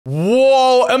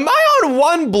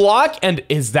one block, and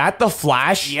is that the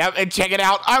Flash? Yep, and check it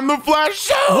out. I'm the Flash.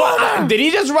 What? Did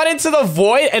he just run into the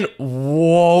void? And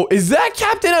whoa, is that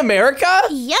Captain America?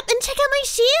 Yep, and check out my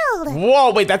shield.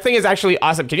 Whoa, wait, that thing is actually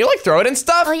awesome. Can you like throw it and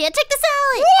stuff? Oh yeah, check this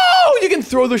out. Whoa, you can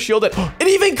throw the shield at, it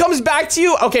even comes back to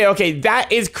you? Okay,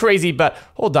 that is crazy, but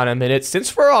hold on a minute.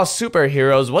 Since we're all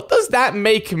superheroes, what does that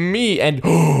make me? And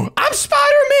I'm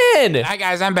Spider-Man! Hi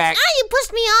guys, I'm back. Ah, you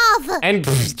pushed me off.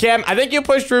 And Cam, I think you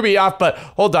pushed Ruby off, but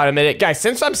hold on a minute. Guys,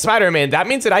 since I'm Spider-Man, that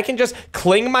means that I can just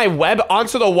cling my web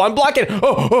onto the one block and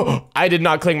I did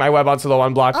not cling my web onto the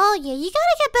one block. Oh yeah, you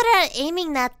gotta get better at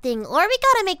aiming that thing, or we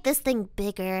gotta make this thing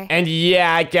bigger. And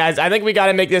yeah, guys, I think we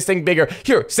gotta make this thing bigger.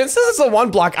 Here, since this is a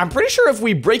one block, I'm pretty sure if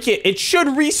we break it, it should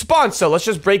respawn. So let's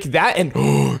just break that and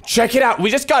check it out. We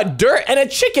just got dirt and a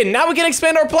chicken. Now we can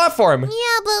expand our platform.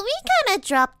 Yeah, but we kinda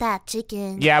dropped that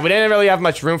chicken. Yeah, we didn't really have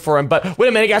much room for him, but wait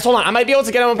a minute, guys, hold on. I might be able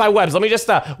to get him with my webs. Let me just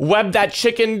web that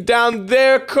chicken down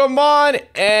there. Come on.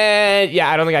 And yeah,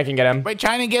 I don't think I can get him. Wait,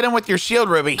 trying to get him with your shield,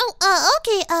 Ruby. Oh,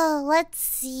 okay, let's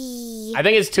see. I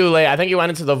think it's too late. I think he went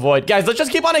into the void. Guys, let's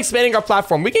just keep on expanding our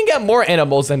platform. We can get more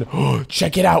animals and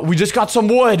check it out. We just got some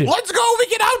wood. Let's go, we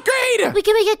can upgrade. We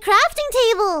can make a crafting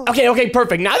table. Okay,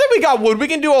 perfect. Now that we got wood, we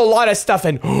can do a lot of stuff,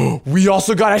 and we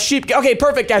also got a sheep. Okay,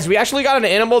 perfect, guys. We actually got an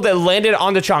animal that landed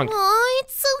on the chunk. Oh,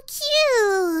 it's so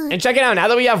cute. And check it out. Now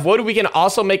that we have wood, we can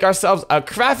also make ourselves a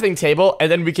crafting table,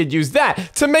 and then we could use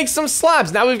that to make some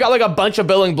slabs. Now we've got like a bunch of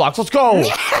building blocks. Let's go.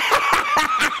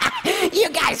 You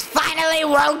guys finally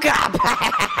woke up.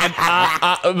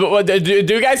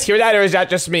 Do you guys hear that, or is that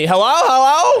just me?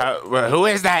 Hello? Who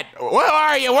is that? Where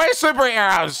are you? Where's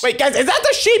superheroes? Wait, guys, is that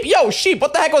the sheep? Yo, sheep,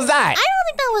 what the heck was that? I don't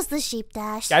think that was the sheep,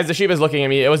 Dash. Guys, the sheep is looking at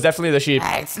me. It was definitely the sheep.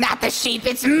 It's not the sheep,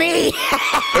 it's me.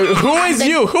 Who is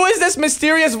you? Who is this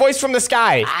mysterious voice from the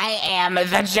sky? I am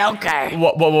the Joker.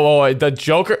 Whoa, the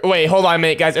Joker? Wait, hold on a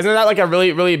minute, guys. Isn't that like a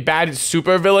really, really bad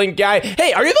supervillain guy?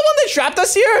 Hey, are you the one that trapped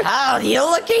us here? Oh, you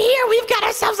looky here. We've got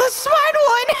ourselves a smart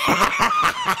one.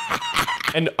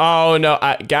 And oh no,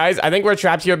 guys, I think we're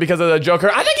trapped here because of the Joker.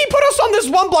 I think he put us on this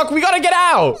one block. We gotta get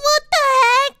out. What the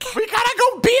heck? We gotta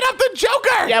go beat up the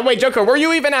Joker. Yeah, wait, Joker, where are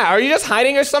you even at? Are you just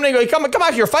hiding or something? Come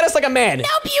out here, fight us like a man.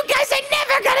 Nope, you guys are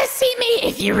never gonna see me.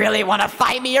 If you really want to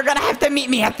fight me, you're gonna have to meet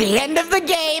me at the end of the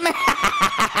game.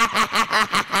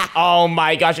 Oh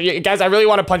my gosh, guys, I really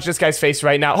want to punch this guy's face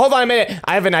right now. Hold on a minute.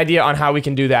 I have an idea on how we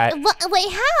can do that.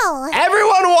 Wait, how?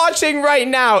 Everyone watching right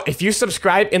now, if you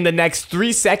subscribe in the next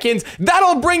 3 seconds,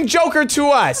 that'll bring Joker to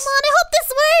us. Come on, I hope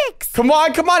this works.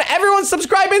 Come on, everyone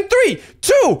subscribe in 3,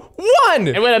 2, 1.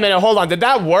 And wait a minute, hold on, did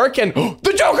that work? And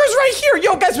the Joker's right here.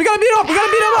 Yo, guys, we gotta beat him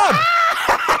up.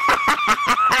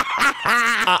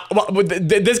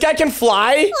 This guy can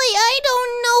fly? Wait, I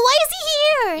don't know. Why is he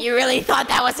here? You really thought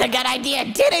that was a good idea,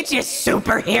 didn't you,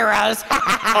 superheroes?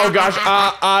 Oh gosh,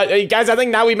 guys, I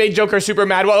think now we made Joker super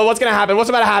mad. What's gonna happen? What's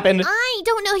about to happen? I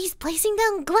don't know. He's placing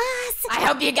down glass. I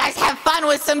hope you guys have fun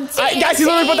with some TNT. Guys, he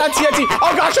literally put that TNT.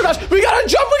 Oh gosh, we gotta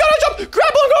jump.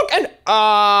 Grappling hook, and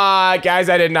guys,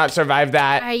 I did not survive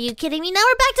that. Are you kidding me? Now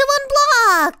we're back to one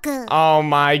block. Oh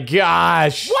my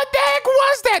gosh. What the heck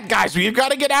was that, guys? We've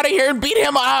got to get out of here and beat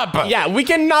him up. Yeah, we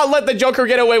cannot let the Joker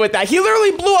get away with that. He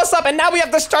literally blew us up, and now we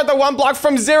have to start the one block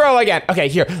from 0 again. Okay,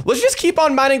 here, let's just keep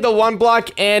on mining the one block,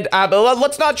 and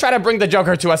let's not try to bring the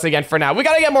Joker to us again for now. We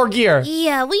gotta get more gear.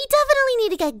 Yeah, we definitely need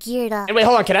to get geared up. And wait,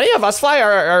 hold on. Can any of us fly,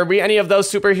 or are we any of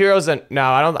those superheroes? And no,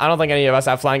 I don't think any of us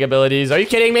have flying abilities. Are you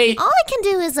kidding me? All I can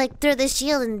do is like throw the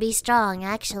shield and be strong,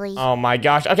 actually. Oh my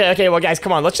gosh. Okay, well guys,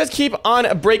 come on. Let's just keep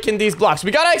on breaking these blocks.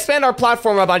 We gotta expand our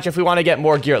platform a bunch if we want to get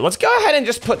more gear. Let's go ahead and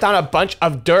just put down a bunch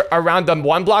of dirt around the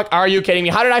one block. Are you kidding me?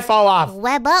 How did I fall off?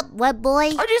 Web up, web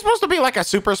boy. Aren't you supposed to be like a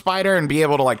super spider and be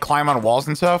able to like climb on walls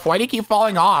and stuff? Why do you keep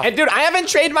falling off? And dude, I haven't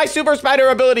trained my super spider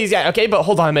abilities yet, okay? But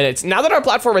hold on a minute. Now that our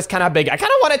platform is kind of big, I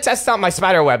kind of want to test out my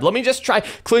spider web. Let me just try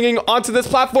clinging onto this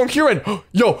platform here and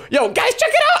yo, guys, check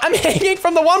it out. I'm hanging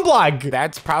from the one block.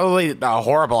 That's probably a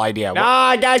horrible idea.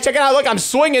 Nah, guys, check it out. Look, I'm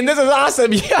swinging. This is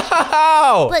awesome.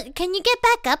 Yo! But can you get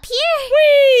back up here?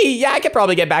 Whee! Yeah, I could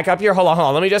probably get back up here. Hold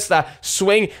on. Let me just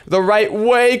swing the right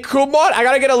way. Come on. I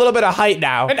gotta get a little bit of height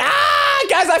now. And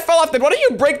guys, I fell off. Did one of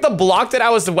you break the block that I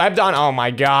was webbed on? Oh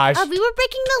my gosh. We were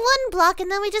breaking the one block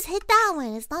and then we just hit that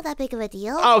one. It's not that big of a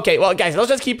deal. Okay, well, guys, let's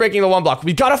just keep breaking the one block.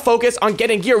 We gotta focus on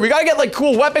getting gear. We gotta get like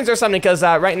cool weapons or something because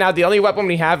right now the only weapon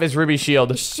we have is Ruby's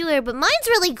shield. Sure, but mine's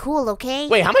really cool, okay?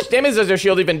 Wait, how much damage does your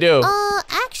shield even do?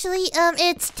 Actually, actually.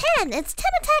 It's 10. It's 10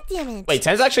 attack damage. Wait,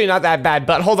 10's actually not that bad,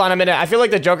 but hold on a minute. I feel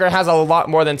like the Joker has a lot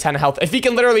more than 10 health. If he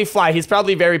can literally fly, he's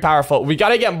probably very powerful. We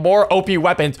gotta get more OP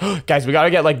weapons. Guys, we gotta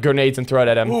get like grenades and throw it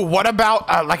at him. Ooh, what about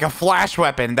like a flash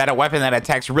weapon? A weapon that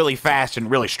attacks really fast and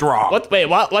really strong. Wait,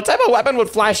 what type of weapon would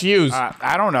Flash use?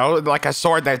 I don't know, like a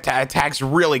sword that attacks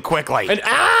really quickly. And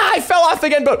I fell off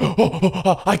again, but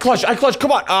I clutched.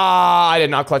 Come on. I did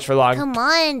not clutch for long. Come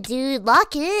on, dude.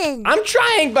 Lock in. I'm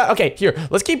trying, but okay, here.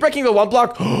 Let's keep breaking the one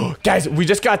block. Guys, we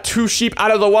just got 2 sheep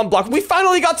out of the one block. We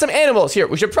finally got some animals. Here,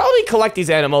 we should probably collect these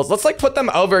animals. Let's like put them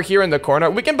over here in the corner.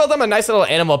 We can build them a nice little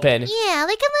animal pen. Yeah,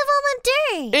 they can live on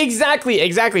the dirt.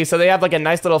 Exactly. So they have like a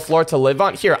nice little floor to live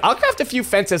on. Here, I'll craft a few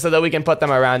fences so that we can put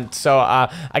them around. So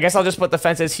I guess I'll just put the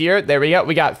fences here. There we go.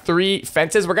 We got 3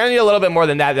 fences. We're gonna need a little bit more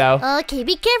than that though. Okay,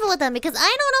 be careful with them because I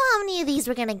don't know how many of these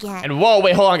we're gonna get. And whoa,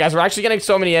 wait, hold on, guys. We're actually getting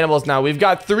so many animals now. We've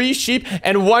got 3 sheep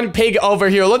and 1 pig over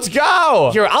here. Let's go.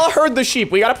 Here, I'll herd the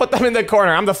sheep. We gotta put them in the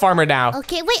corner. I'm the farmer now.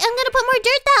 Okay, wait, I'm gonna put more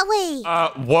dirt that way.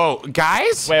 Whoa,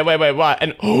 guys? Wait, what?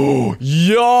 And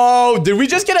yo, did we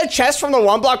just get a chest from the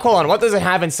one block? Hold on, what does it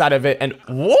have inside of it? And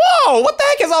whoa, what the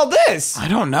heck is all this? I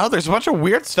don't know. There's a bunch of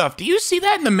weird stuff. Do you see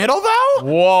that in the middle, though?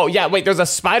 Whoa, yeah, wait, there's a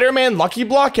Spider-Man Lucky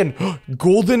Block and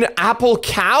golden apple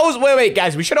cows? Wait,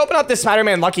 guys, we should open up this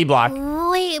Spider-Man Lucky Block.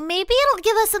 Wait, maybe it'll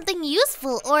give us something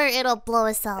useful or it'll blow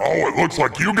us up. Oh, it looks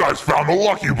like you guys found the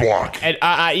lucky block. And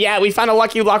yeah, we found a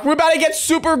Lucky Block. We're about to get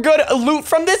super good loot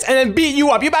from this and then beat you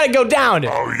up. You about to go down.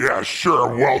 Oh, yeah,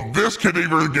 sure. Well, this could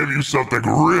either give you something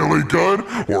really good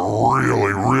or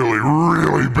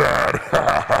really bad.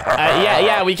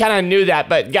 Yeah, we kind of knew that.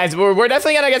 But guys, we're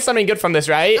definitely going to get something good from this,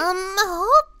 right?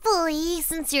 Hopefully,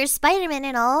 since you're Spider-Man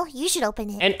and all, you should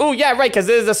open it. And oh yeah, right, because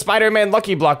this is a Spider-Man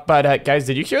Lucky Block. But guys,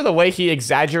 did you hear the way he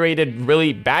exaggerated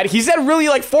really bad? He said really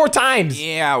like 4 times.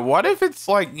 Yeah, what if it's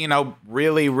like, you know,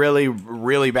 really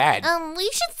bad? We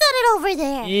should set it over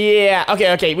there. Yeah,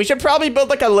 okay. We should probably build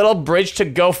like a little bridge to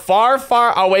go far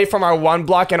away from our one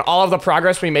block and all of the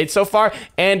progress we made so far.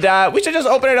 And we should just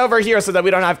open it over here so that we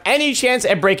don't have any chance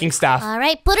at breaking stuff. All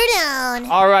right, put her down.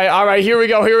 All right, here we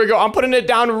go. I'm putting it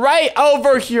down right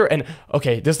over here. And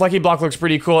okay, this Lucky Block looks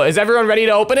pretty cool. Is everyone ready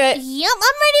to open it? Yep,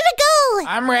 I'm ready to go.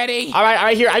 I'm ready. All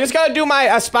right, here. I just gotta do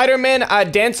my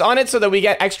Spider-Man dance on it so that we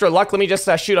get extra luck. Let me just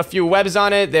shoot a few webs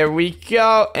on it. There we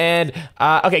go. And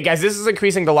okay, guys, this is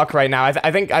increasing the luck right now.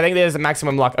 I think this is the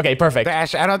maximum luck. Okay, perfect.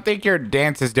 Dash, I don't think your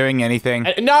dance is doing anything.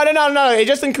 No. It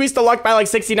just increased the luck by like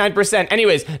 69%.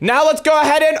 Anyways, now let's go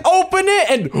ahead and open it.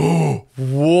 And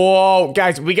whoa,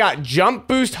 guys, we got jump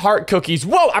boost heart cookies.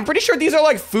 Whoa, I'm pretty sure these are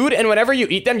like food, and whenever you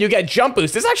eat them, you get jump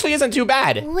boost. This actually isn't too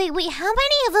bad. Wait, how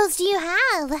many of those do you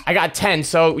have? I got 10,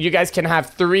 so you guys can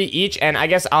have 3 each, and I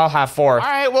guess I'll have 4. All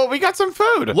right, well, we got some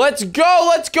food. Let's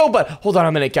go. But hold on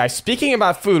a minute, guys. Speaking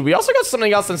about food, we also got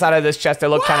something else inside of this chest that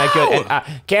looked kind of good.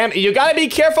 And, Cam, you gotta be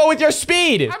careful with your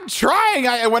speed. I'm trying.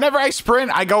 Whenever I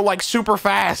sprint, I go like super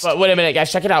fast. But wait a minute,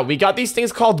 guys. Check it out. We got these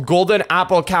things called golden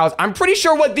apple cows. I'm pretty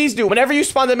sure what these do. Whenever you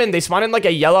spawn them in, they spawn in like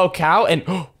a yellow cow, and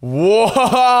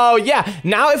whoa, yeah.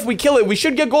 Now if we kill it, we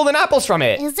should get golden apples from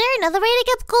it. Is there another way to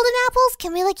get golden apples?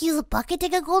 Can we like use a bucket to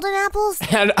get golden apples?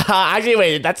 And actually,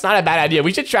 wait, that's not a bad idea.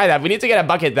 We should try that. We need to get a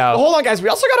bucket though. Hold on, guys. We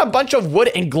also got a bunch of wood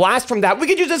and glass from that. We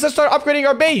could use this to start upgrading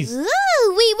our base.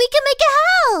 Ooh, we can make a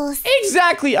house.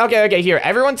 Exactly. Okay, here.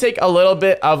 Everyone take a little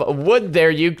bit of wood. There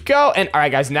you go. And all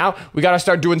right, guys, now we got to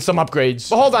start doing some upgrades.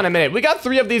 But hold on a minute. We got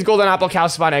 3 of these golden apple cow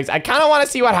spawn eggs. I kind of want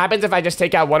to see what happens if I just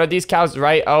take out one of these cows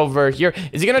right over here.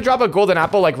 Is he going to drop a golden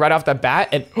apple like right off the bat?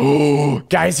 And oh,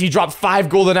 guys, he dropped 5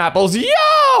 golden apples. Yo!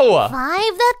 5?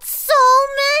 That's so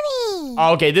many.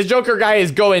 Okay, this Joker guy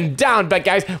is going down. But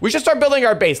guys, we should start building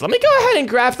our base. Let me go ahead and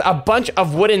craft a bunch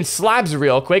of wooden slabs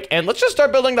real quick. And let's just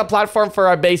start building the platform for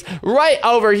our base right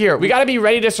over here. We got to be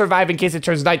ready to survive in case it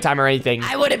turns nighttime or anything.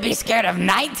 I wouldn't be scared of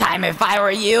nighttime if I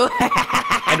were you.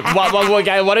 And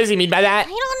what does he mean by that? I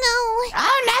don't know.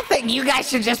 Oh, nothing. You guys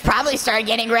should just probably start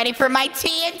getting ready for my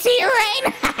TNT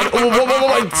rain.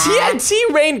 Whoa.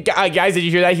 TNT rain? Guys, did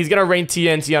you hear that? He's gonna rain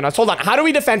TNT on us. Hold on. How do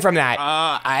we defend from that?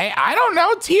 I don't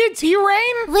know. TNT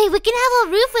rain? Wait, we can have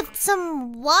a roof with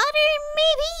some water,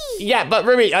 maybe? Yeah, but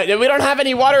Ruby, we don't have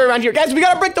any water around here. Guys, we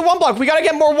gotta break the one block. We gotta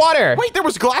get more water. Wait, there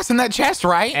was glass in that chest,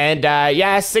 right? And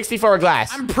yeah, 64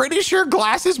 glass. I'm pretty sure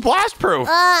glass is blast proof.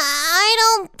 I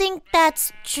don't think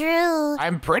that's true.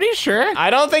 I'm pretty sure. I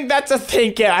don't think that's a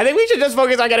thing, kid. I think we should just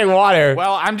focus on getting water.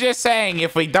 Well, I'm just saying,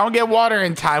 if we don't get water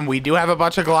in time, we do have a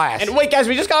bunch of glass. And wait, guys,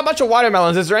 we just got a bunch of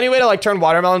watermelons. Is there any way to like turn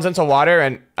watermelons into water?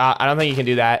 And I don't think you can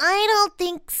do that. I don't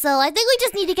think so. I think we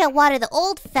just need to get water the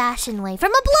old-fashioned way,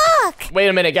 from a block. Wait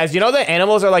a minute, guys. You know the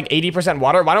animals are like 80%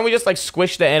 water? Why don't we just like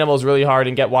squish the animals really hard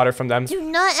and get water from them? Do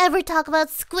not ever talk about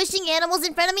squishing animals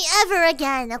in front of me ever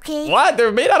again, okay? What?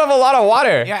 They're made out of a lot of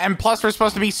water. Yeah, and plus we're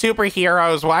supposed to be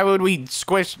superheroes. Why would we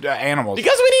squish animals?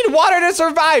 Because we need water to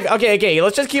survive. Okay,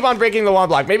 let's just keep on breaking the one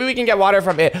block. Maybe we can get water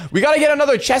from it. We gotta get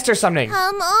another chest or something.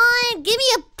 Come on, give me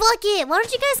a bucket. Why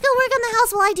don't you guys go work on the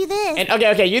house while I do this? And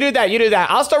okay, you do that.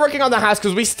 I'll start working on the house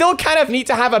because we still kind of need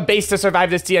to have a base to survive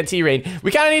this TNT rain.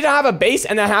 We kind of need to have a base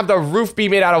and then have the roof be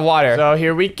made out of water. So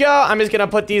here we go. I'm just gonna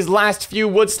put these last few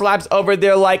wood slabs over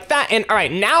there like that. And all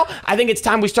right, now I think it's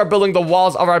time we start building the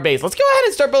walls of our base. Let's go ahead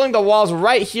and start building the walls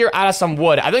right here out of some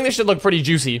wood. I think this should look pretty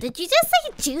juicy. Did you just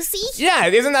say juicy? Yeah,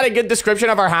 isn't that a good description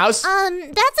of our house?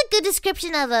 That's a good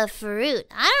description of a fruit.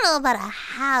 I don't know about a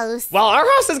house. Well, our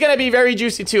house is gonna be very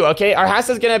juicy too, okay? Our house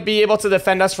is gonna be able to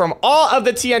defend us from all of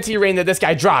the TNT rain that this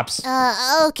guy drops.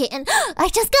 Okay, and I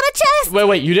just got a chest.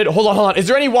 Wait, you did? Hold on. Is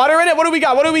there any water in it? What do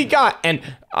we got? And,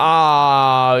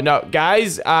 no,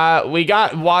 guys, we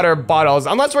got water bottles.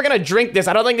 Unless we're gonna drink this,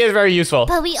 I don't think they're very useful.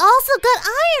 But we also got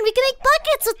iron. We can make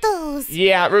buckets with those.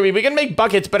 Yeah, Ruby, we can make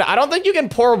buckets, but I don't think you can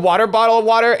pour water bottle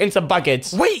water into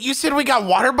buckets. Wait, you said we got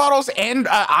water bottles and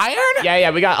iron?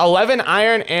 Yeah, we got 11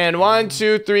 iron and 1,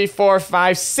 2, 3, 4,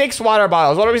 5, 6 water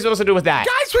bottles. What are we supposed to do with that?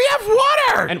 Guys, we have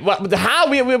water! And what? How?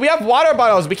 We have water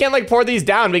bottles. We can't like pour these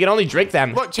down. We can only drink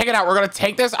them. Look, check it out. We're gonna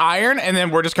take this iron and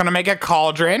then we're just gonna make a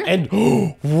cauldron.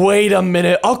 And wait a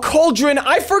minute, a cauldron.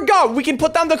 I forgot. We can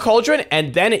put down the cauldron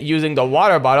and then using the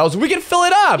water bottles, we can fill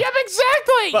it up. Yep,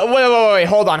 exactly. But wait,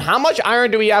 hold on. How much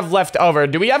iron do we have left over?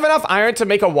 Do we have enough iron to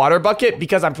make a water bucket?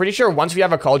 Because I'm pretty sure once we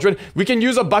have a cauldron, we can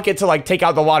use a bucket to like take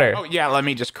out the water. Oh yeah, let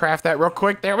me just craft that real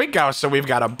quick. There we go. So we've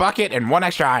got a bucket and 1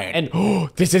 extra iron. And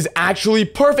this is actually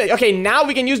perfect. Okay, now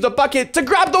we can use the bucket to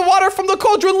grab the water from the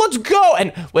cauldron. Let's go.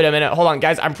 And wait a minute. Hold on,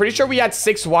 guys. I'm pretty sure we had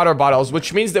 6 water bottles,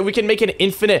 which means that we can make an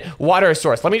infinite water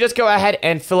source. Let me just go ahead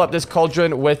and fill up this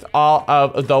cauldron with all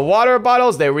of the water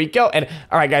bottles. There we go. And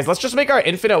all right, guys, let's just make our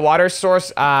infinite water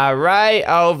source right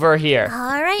over here.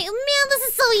 All right, man, this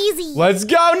is so easy. Let's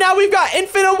go. Now we've got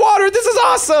infinite water. This is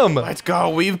awesome. Let's go.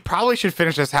 We probably should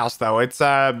finish this house, though. It's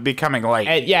becoming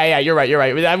late. Yeah, you're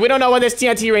right. We don't know when this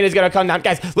TNT rain is going to come down.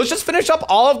 Guys, let's just finish up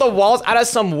all of the walls out of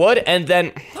some wood, and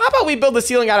then how about we build the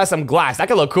ceiling out of some glass? That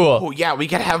could look cool. Oh, yeah, we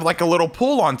could have like a little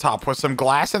pool on top with some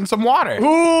glass and some water.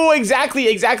 Ooh, exactly.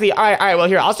 All right, well,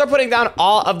 here, I'll start putting down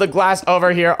all of the glass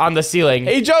over here on the ceiling.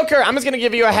 Hey, Joker, I'm just going to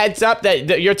give you a heads up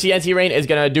that your TNT rain is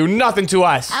going to do nothing to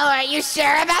us. Oh, are you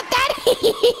sure about that?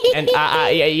 And,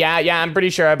 yeah, I'm pretty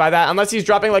sure about that. Unless he's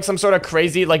dropping, like, some sort of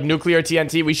crazy, like, nuclear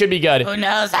TNT, we should be good. Who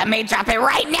knows? I may drop it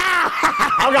right now.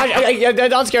 Oh, gosh,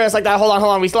 don't scare us like that. Hold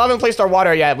on. We still haven't placed our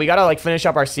water yet. We gotta, like, finish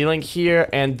up our ceiling here,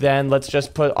 and then let's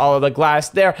just put all of the glass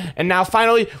there. And now,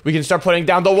 finally, we can start putting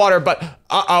down the water, but...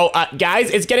 guys,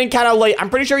 it's getting kind of late. I'm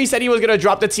pretty sure he said he was gonna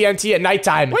drop the TNT at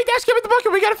nighttime. Wait, Dash, give me the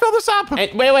bucket. We gotta fill this up.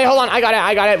 And wait, hold on. I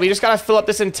got it. We just gotta fill up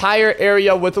this entire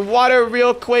area with water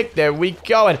real quick. There we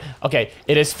go. And okay,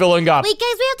 it is filling up. Wait,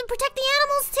 guys, we have to protect the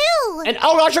animals too. And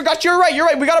oh gosh, you're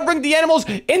right. We gotta bring the animals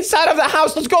inside of the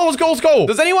house. Let's go.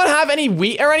 Does anyone have any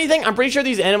wheat or anything? I'm pretty sure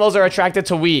these animals are attracted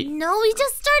to wheat. No, we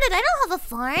just started. I don't have a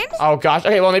farm. Oh gosh.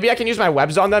 Okay, well maybe I can use my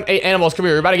webs on them. Hey, animals, come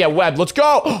here. We're about to get webbed. Let's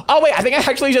go. Oh wait, I think I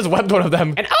actually just webbed one of them.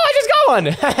 And I just got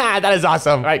one. That is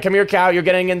awesome. All right, come here, cow. You're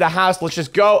getting in the house. Let's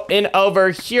just go in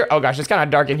over here. Oh gosh, it's kind of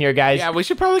dark in here, guys. Yeah, we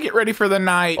should probably get ready for the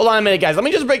night. Hold on a minute, guys. Let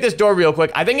me just break this door real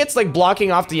quick. I think it's like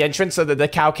blocking off the entrance so that the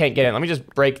cow can't get in. Let me just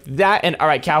break that. And all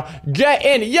right, cow, get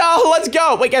in. Yo, let's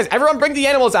go. Wait, guys, everyone bring the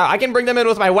animals out. I can bring them in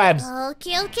with my webs.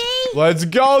 Okay. Let's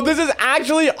go. This is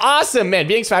actually awesome, man.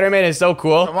 Being Spider-Man is so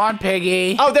cool. Come on,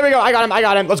 Piggy. Oh, there we go. I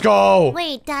got him. Let's go.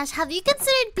 Wait, Dash, have you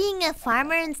considered being a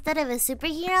farmer instead of a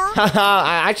superhero?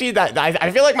 Actually,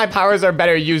 I feel like my powers are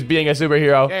better used being a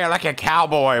superhero. Yeah, you're like a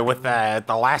cowboy with the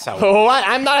lasso. What?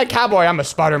 I'm not a cowboy. I'm a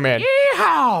Spider-Man. Yeehaw!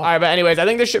 All right, but anyways, I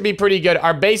think this should be pretty good.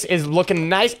 Our base is looking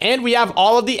nice, and we have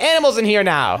all of the animals in here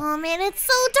now. Oh, man, it's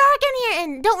so dark in here.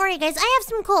 And don't worry, guys. I have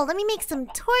some coal. Let me make some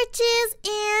torches,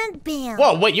 and bam.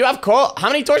 Whoa, wait, you have coal? How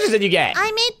many torches did you get?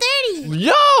 I made 30.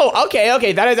 Yo,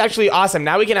 okay. That is actually awesome.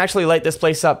 Now we can actually light this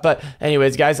place up. But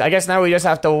anyways, guys, I guess now we just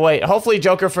have to wait. Hopefully,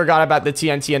 Joker forgot about the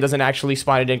TNT and doesn't actually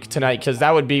spawn it in tonight, because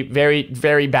that would be very,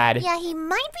 very bad. Yeah, he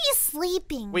might be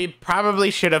sleeping. We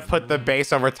probably should have put the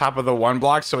base over top of the 1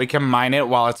 block so we can mine it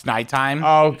while it's nighttime.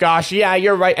 Oh, gosh, yeah,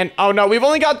 you're right. And oh, no, we've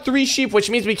only got 3 sheep, which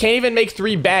means we can't even make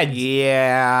 3 beds.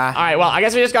 Yeah. All right, well, I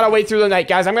guess we just gotta wait through the night,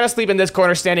 guys. I'm gonna sleep in this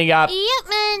corner standing up. Yep,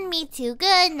 man, me too.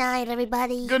 Good night,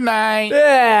 everybody. Good night.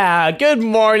 Yeah, good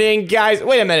morning, guys.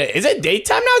 Wait a minute. Is it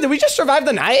daytime now? Did we just survive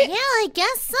the night? Yeah, I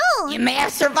guess so. You may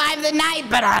have survived the night,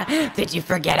 but did you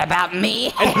forget about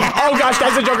me? Oh gosh,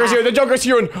 guys, the Joker's here. The Joker's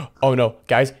here. And oh no,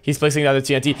 guys, he's placing down the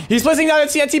TNT. He's placing down the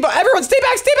TNT, but everyone stay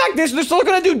back, stay back. They're still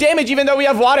gonna do damage even though we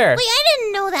have water. Wait, I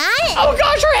didn't know that. Oh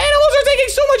gosh, our animals are taking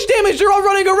so much damage. They're all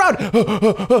running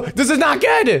around. This is not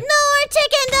good. No, our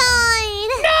chicken died.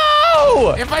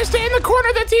 No! If I stay in the corner,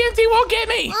 the TNT won't get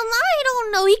me. I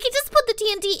don't know. He could just put the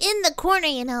TNT in the corner,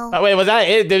 you know. Wait, was that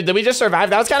it? Did we just survive?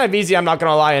 That was kind of easy, I'm not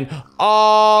gonna lie. And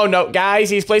oh no, guys,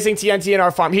 he's placing TNT in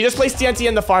our farm. He just placed TNT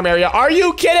in the farm area. Are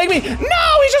you kidding me?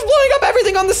 No, he's just blowing up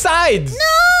everything on the sides.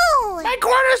 No! My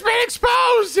corner's been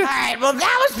exposed. All right, well,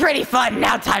 that was pretty fun.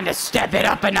 Now time to step it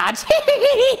up a notch.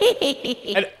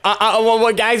 And,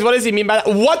 well, guys, what does he mean by that?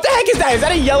 What the heck is that? Is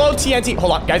that a yellow TNT?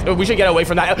 Hold on, guys, we should get away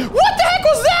from that. What the heck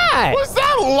was that? Was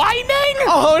that lightning?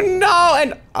 Oh no,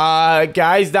 and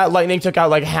guys, that lightning took out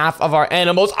like half of our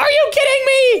animals. Are you kidding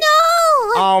me? No!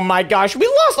 Oh my gosh, we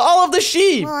lost all of the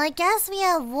sheep. Well, I guess we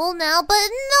have wool now, but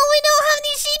no, we don't have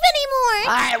any sheep anymore.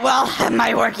 All right, well,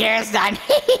 my work here is done.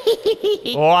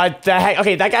 What the heck?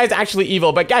 Okay, that guy's actually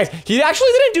evil, but guys, he actually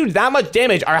didn't do that much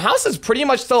damage. Our house is pretty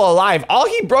much still alive. All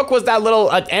he broke was that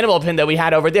little animal pin that we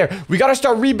had over there. We gotta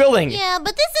start rebuilding. Yeah,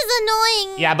 but this is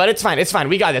annoying. Yeah, but it's fine. It's fine.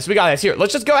 We got this. We got this. Here,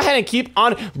 let's just go ahead and keep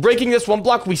on breaking this one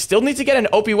block. We still need to get an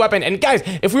OP weapon. And guys,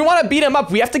 if we want to beat him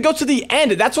up, we have to go to the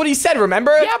end. That's what he said,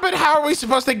 remember? Yeah, but how are we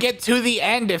supposed to get to the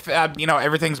end if,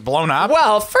 everything's blown up?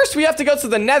 Well, first we have to go to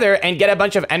the nether and get a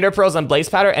bunch of ender pearls and blaze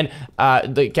powder. And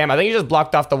Cam, I think you just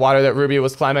blocked off the water that Ruby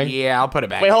was climbing. Yeah, I'll put it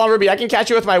back. Wait, hold on, Ruby. I can catch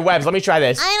you with my webs. Let me try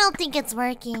this. I don't think it's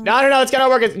working. No, it's gonna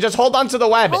work. Just hold on to the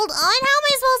web. Hold on? How am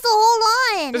I supposed to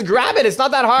hold on? Just grab it. It's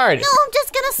not that hard. No, I'm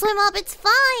just gonna swim up. It's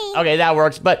fine. Okay, that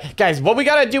works. But guys, what we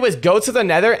gotta do is go to the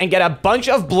nether and get a bunch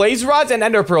of blaze rods and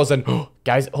ender pearls. And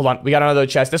guys, hold on. We got another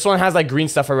chest. This one has like green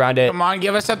stuff around it. Come on,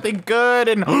 give us something good.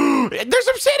 And there's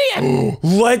obsidian.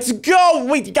 Let's go.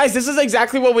 Wait, guys, this is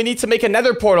exactly what we need to make a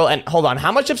nether portal. And hold on,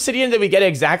 how much obsidian did we get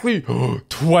exactly?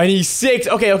 26.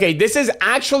 Okay, this is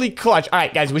actually clutch. All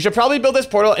right, guys, we should probably build this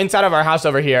portal inside of our house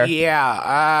over here.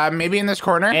 Yeah, maybe in this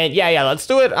corner. And yeah, let's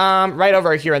do it right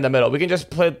over here in the middle. We can just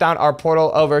put down our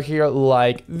portal over here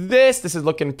like this. This is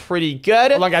looking pretty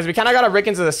good. Hold on, guys, we kind of got to break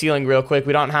into the ceiling real quick.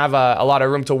 We don't have a lot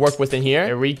of room to work with in here.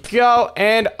 Here we go.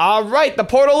 And all right, the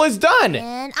portal is done.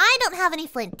 And I don't have any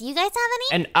flint. Do you guys have any?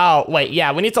 And oh, wait,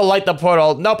 yeah, we need to light the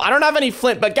portal. Nope, I don't have any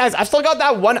flint. But guys, I've still got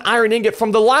that one iron ingot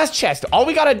from the last chest. All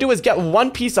we got to do is get one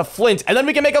piece of flint, and then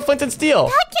we can make a flint and steel.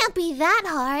 That can't be that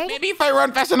hard. Maybe if I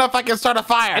run fast enough, I can start a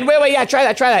fire. And wait, yeah, try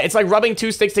that. It's like rubbing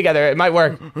two sticks together. It might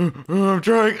work. I'm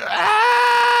trying.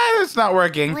 It's not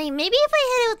working. Wait, maybe if I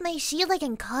hit it with my shield, I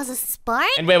can cause a spark?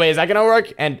 And wait, is that gonna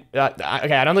work? And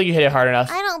okay, I don't think you hit it hard enough.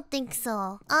 I don't think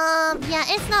so. Yeah,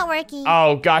 it's not working.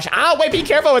 Oh gosh. Ow, wait, be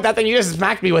careful with that thing. You just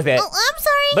smacked me with it. Oh, I'm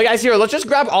sorry. But guys, here, let's just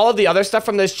grab all of the other stuff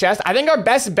from this chest. I think our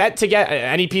best bet to get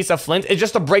any piece of flint is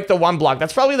just to break the one block.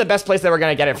 That's probably the best place that we're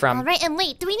gonna get it from. All right, and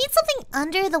wait, do we need something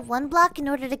under the one block in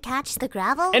order to catch the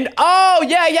gravel? And oh,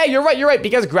 yeah, you're right.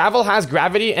 Because gravel has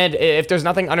gravity, and if there's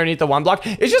nothing underneath the one block,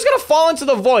 it's just gonna fall into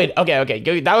the void. Okay,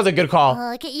 good. That was a good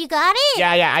call. Okay, you got it?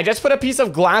 Yeah, I just put a piece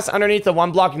of glass underneath the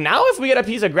one block. Now if we get a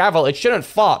piece of gravel, it shouldn't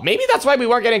fall. Maybe that's why we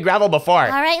weren't getting gravel before. All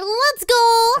right, let's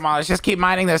go. Come on, let's just keep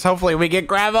mining this. Hopefully we get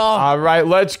gravel. All right,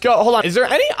 let's go. Hold on. Is there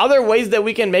any other ways that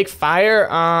we can make fire?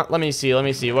 Let me see.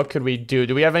 What could we do?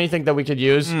 Do we have anything that we could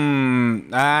use? I'm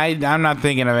not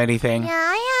thinking of anything. Yeah,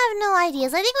 I have no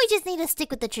ideas. I think we just need to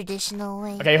stick with the traditional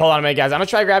way. Okay, hold on a minute, guys. I'm gonna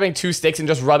try grabbing two sticks and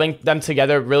just rubbing them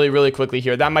together really quickly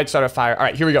here. That might start a fire. All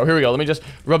right, here we go. Let me just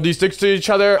rub these sticks to each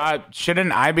other.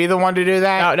 Shouldn't I be the one to do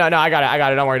that? No, I got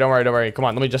it. Don't worry. Come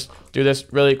on, let me just do this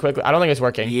really quickly. I don't think it's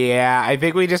working. Yeah, I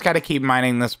think we just gotta keep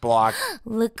mining this block.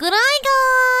 Look what I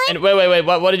got. And wait,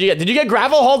 what did you get? Did you get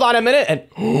gravel? Hold on a minute. And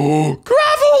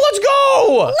gravel, let's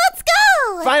go! Let's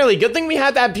go! Finally, good thing we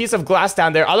had that piece of glass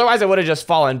down there. Otherwise, it would have just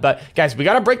fallen. But guys, we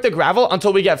gotta break the gravel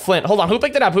until we get flint. Hold on, who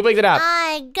picked it up?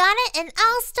 I got it, and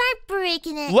I'll start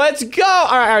breaking it. Let's go!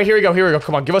 All right, here we go.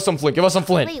 Come on, give us some flint.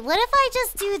 Wait, what if I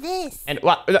just do this? And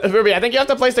Ruby, I think you have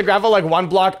to place the gravel like one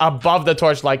block above the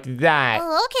torch, like that.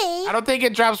 Oh, okay. I don't think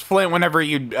it drops flint whenever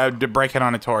you break it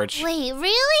on a torch. Wait,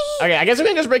 really? Okay, I guess we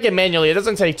can just break it manually. It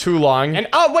doesn't take too long. And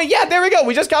oh, wait, yeah, there we go.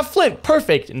 We just got flint.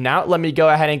 Perfect. Now, let me go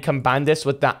ahead and combine this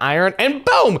with the iron. And and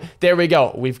boom. There we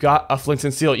go. We've got a flint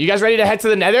and steel. You guys ready to head to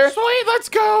the nether? Sweet, let's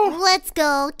go. Let's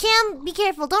go. Cam, be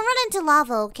careful. Don't run into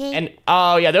lava, okay? And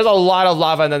oh yeah, there's a lot of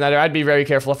lava in the nether. I'd be very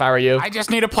careful if I were you. I just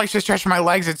need a place to stretch my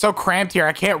legs. It's so cramped here.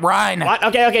 I can't run. What?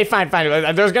 Okay, fine.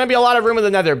 There's gonna be a lot of room in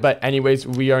the nether, but anyways,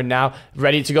 we are now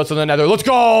ready to go to the nether. Let's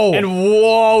go! And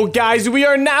whoa, guys, we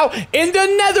are now in the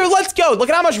nether. Let's go! Look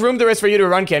at how much room there is for you to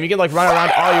run, Cam. You can like run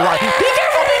around all you want. Be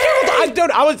careful!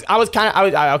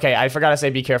 Okay, I forgot to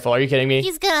say be careful. Are you kidding me?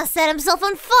 He's gonna set himself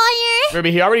on fire.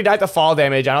 Ruby, he already died to fall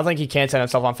damage. I don't think he can set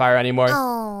himself on fire anymore.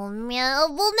 Oh,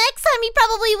 man. Well, next time he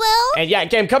probably will. And yeah,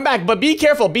 Cam, come back, but be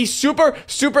careful. Be super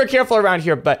careful around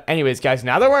here. But anyways, guys,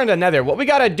 now that we're in the nether, what we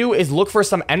gotta do is look for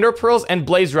some ender pearls and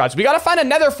blaze rods. We gotta find a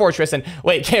nether fortress. And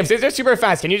wait, Cam, since they're super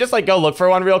fast, can you just like go look for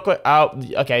one real quick? Oh,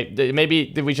 okay.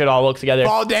 Maybe we should all look together.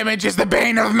 Fall damage is the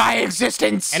bane of my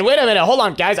existence. And wait a minute, hold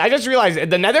on, guys. I just realized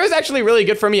the nether is actually really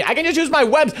good for me. I can just use my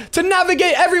webs to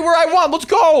navigate everywhere I want. Let's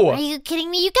go. Are you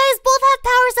kidding me? You guys both have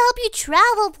powers to help you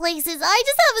travel places. I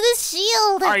just have this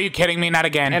shield. Are you kidding me? Not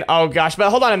again. And oh gosh, but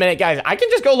hold on a minute, guys. I can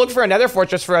just go look for a nether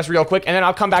fortress for us real quick, and then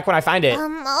I'll come back when I find it.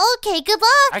 Okay, good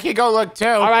luck. I can go look too.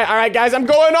 All right, guys. I'm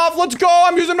going off. Let's go.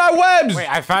 I'm using my webs. Wait,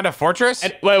 I found a fortress?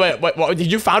 And wait. What,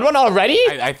 did you found one already?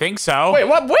 I think so. Wait,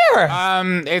 what?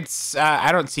 Where? It's,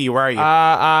 I don't see you. Where are you?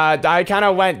 I kind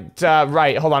of went,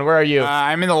 right. Hold on. Where are you?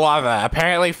 I'm in the lava.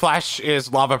 Apparently, Flash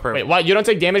is lava-proof. Wait, what? You don't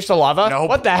take damage to lava? Nope.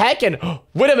 What the heck? And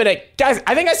wait a minute. Guys,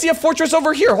 I think I see a fortress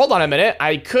over here. Hold on a minute.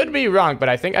 I could be wrong, but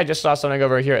I think I just saw something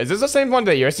over here. Is this the same one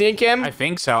that you're seeing, Kim? I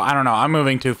think so. I don't know. I'm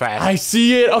moving too fast. I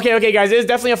see it. Okay, guys. It is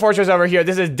definitely a fortress over here.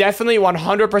 This is definitely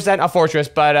 100% a fortress,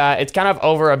 but it's kind of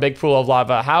over a big pool of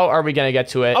lava. How are we going to get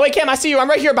to it? Oh, wait, Kim, I see you. I'm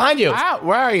right here behind you. Oh,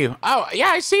 where are you? Oh, yeah,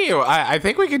 I see you. I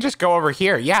think we can just go over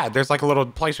here. Yeah, there's like a little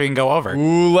place we can go over.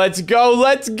 Ooh, let's go.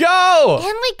 Let's go.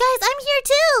 And wait, guys, I'm here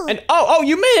too. And oh,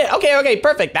 you made it. Okay,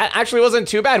 perfect. That actually wasn't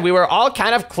too bad. We were all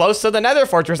kind of close to the nether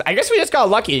fortress. I guess we just got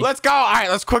lucky. Let's go. All right,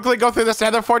 let's quickly go through this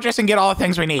nether fortress and get all the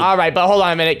things we need. All right, but hold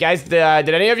on a minute, guys. Did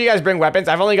any of you guys bring weapons?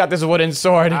 I've only got this wooden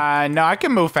sword. No, I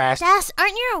can move fast. Dash,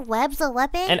 aren't your webs a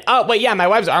weapon? And oh, wait, yeah, my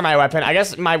webs are my weapon. I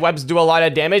guess my webs do a lot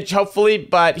of damage, hopefully.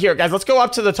 But here, guys, let's go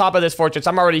up to the top of this fortress.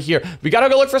 I'm already here. We gotta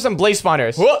go look for some blaze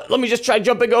spawners. Whoa, let me just try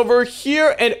jumping over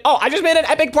here. And oh, I just made an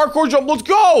epic parkour jump. Let's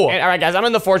go. And all right, guys, I'm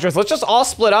in the fortress. Let's just all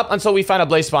split up until we find a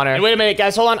blaze spawner. And wait a minute,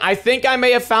 guys, hold on. I think I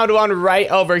may have found one right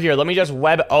over here. Let me just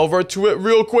web over to it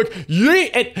real quick.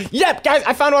 Yeet. And yep, guys,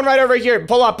 I found one right over here.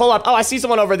 Pull up. Oh, I see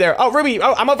someone over there. Oh, Ruby.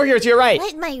 Oh, I'm over here to your right.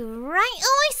 What, my right?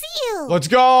 Oh, I see you. Let's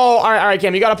go. All right,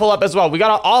 Cam, you gotta pull up as well. We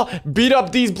gotta all beat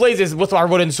up these blazes with our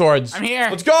wooden swords. I'm here.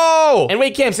 Let's go. And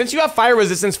wait, Cam, since you have fire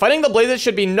resistance, fighting the blazes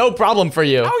should be no problem for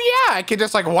you. Oh, yeah, I can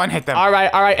just like one-hit them. All right.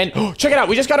 And check it out.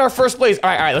 We just got our first blaze. All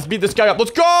right, let's beat this guy up.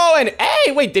 Let's go. And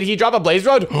hey, wait, did he drop a blaze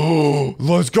rod?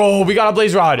 Let's go. We got a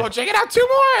blaze rod. Oh, check it out. 2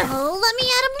 more. Oh, let me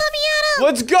at him.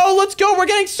 Let's go. We're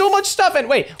getting so much stuff. And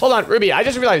wait, hold on, Ruby. I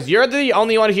just realized you're the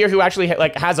only one here who actually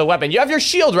like has a weapon. You have your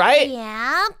shield, right?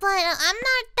 Yeah, but I'm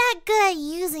not that good at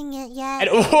using it yet.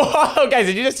 And whoa, guys,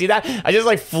 did you just see that? I just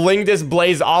like fling this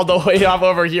blaze all the way up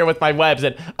over here with my webs.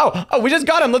 And oh, we just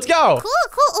got him. Let's go. Cool.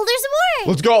 Oh, there's some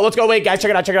more. Let's go. Wait, guys,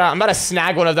 check it out. I'm about to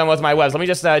snag one of them with my webs. Let me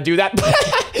just do that.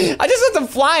 I just sent them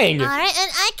flying. All right,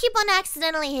 and I keep on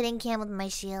accidentally hitting Cam with my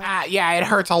shield. Yeah, it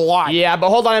hurts a lot. Yeah, but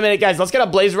hold on a minute, guys. Let's get a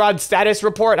blaze rod status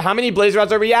report. How many blaze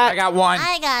rods are we at? I got 1.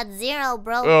 I got 0,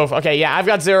 bro. Oof, okay, yeah, I've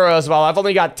got 0 as well. I've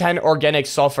only got 10 organic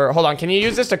sulfur. Hold on, can you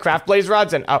use this to craft blaze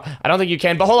rods? And oh, I don't think you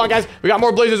can, but hold on, guys. We got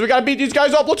more blazes. We gotta beat these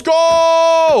guys up. Let's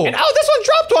go! And oh, this one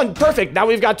dropped one. Perfect. Now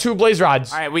we've got 2 blaze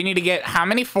rods. All right, we need to get how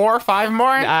many? 4 or 5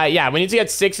 more? Yeah, we need to get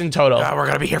 6 in total. We're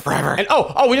gonna be here forever. And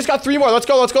oh, we just got 3 more. Let's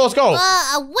go.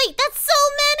 Wait, that's so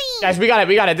many. Guys, we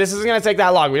got it. This isn't gonna take that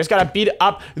long. We just gotta beat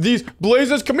up these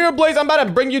blazes. Come here, Blaze. I'm about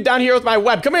to bring you down here with my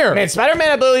web. Come here. Man,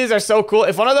 Spider-Man abilities are so cool.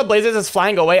 If one of the blazes is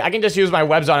flying away, I can just use my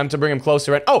webs on him to bring him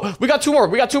closer. And oh, we got 2 more.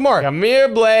 Come here,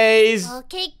 Blaze.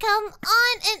 Okay, come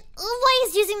on. And why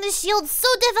is using the shield so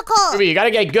difficult? Ruby, you gotta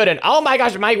get good. And oh my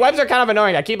gosh, my webs are kind of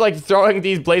annoying. I keep like throwing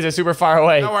these blazes super far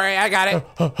away. Don't worry, I got it.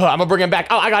 I'm gonna bring him back.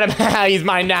 Oh, I got him. He's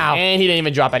mine now. And he didn't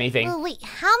even drop anything. Oh, wait,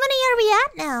 how many are we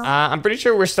at now? I'm pretty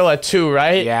sure we're still at 2,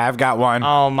 right? Yeah, I've got 1.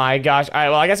 Oh my gosh. All right,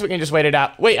 well, I guess we can just wait it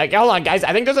out. Wait, hold on, guys.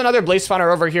 I think there's another blaze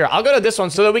spawner over here. I'll go to this one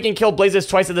so that we can kill blazes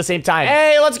twice at the same time.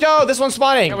 Hey, let's go. This one's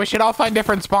spawning. Yeah, we should all find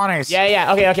different spawners.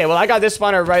 Yeah. Okay. Well, I got this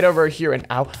spawner right over here. And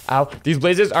ow. These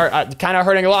blazes are kind of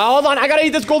hurting a lot. Hold on. I gotta eat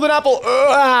this golden apple.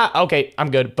 Okay, I'm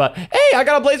good. But hey, I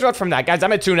got a blaze rod from that, guys.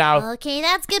 I'm at 2 now. Okay,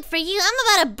 that's good for you.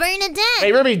 I'm about to burn it down.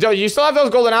 Hey, Ruby, you still have those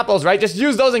golden apples, right? Just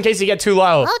use those in case you get too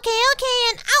low. Okay.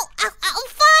 And ow,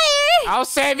 fire. I'll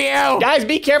save you. Guys,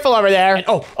 be careful over there. And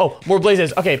oh, more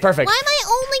blazes. Okay, perfect. Why am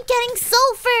I only getting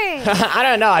sulfur? I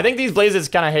don't know. I think these blazes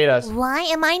kind of hate us. Why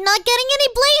am I not getting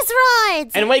any blaze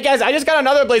rods? And wait, guys, I just got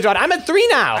another blaze rod. I'm at 3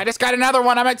 now. I just got another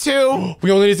one. I'm at 2.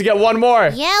 We only need to get 1 more.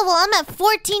 Yeah, well, I'm at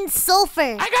 14 sulfur.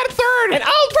 I got a 3rd. And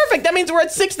oh, perfect. That means we're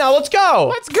at 6 now. Let's go.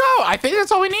 Let's go. I think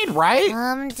that's all we need, right?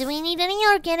 Do we need any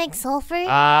organic sulfur?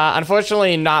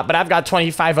 Unfortunately not, but I've got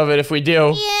 25 of it if we do.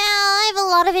 Yeah, I have a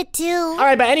lot of it too. All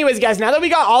right, but anyways, guys, now that we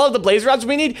got all of the blaze rods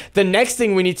we need, the next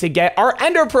thing we need to get are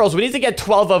ender pearls. We need to get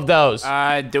 12 of those.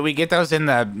 Do we get those in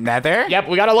the nether? Yep,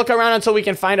 we gotta look around until we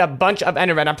can find a bunch of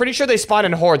endermen. I'm pretty sure they spawn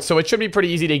in hordes, so it should be pretty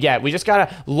easy to get. We just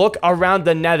gotta look around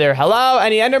the nether. Hello?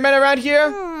 Any endermen around here?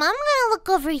 I'm gonna look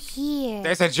over here.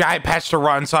 There's a giant patch to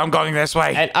run, so I'm going this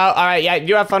way. And oh, all right, yeah,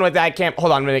 you have fun with that, Camp.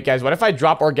 Hold on a minute, guys. What if I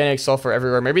drop organic sulfur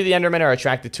everywhere? Maybe the endermen are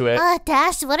attracted to it.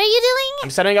 Dash, what are you doing? I'm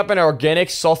setting up an organic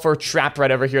sulfur trap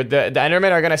right over here. The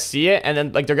endermen are gonna see it, and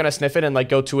then like they're gonna sniff it and like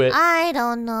go to it. I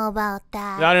don't know about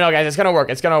that. No, guys, it's gonna work.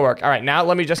 It's gonna work. All right, now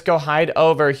let me just go hide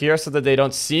over here so that they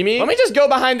don't see me. Let me just go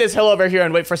behind this hill over here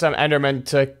and wait for some endermen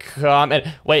to come.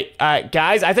 And wait,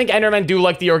 guys, I think endermen do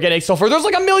like the organic sulfur. There's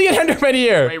like a million endermen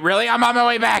here. Wait, really? I'm on my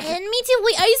way back. And me too.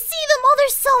 Wait, I see them. Oh,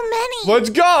 there's so many. Let's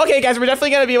go. Okay, guys, we're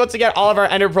definitely gonna be able to get all of our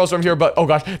ender pearls from here, but oh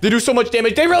gosh, they do so much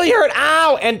damage. They really hurt.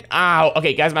 Ow and ow.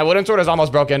 Okay, guys, my wooden sword is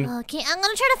almost broken. Okay, I'm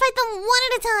gonna try to fight them one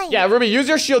at a time. Yeah, Ruby, use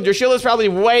your shield. Your shield is probably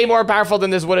way more powerful than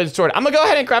this wooden sword. I'm gonna go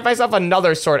ahead and craft myself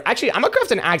another sword. Actually, I'm gonna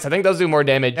craft an axe. I think those do more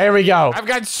damage. There we go. I've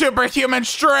got superhuman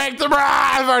strength.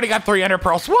 I've already got 3 ender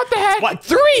pearls. What the heck? What?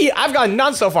 3? I've got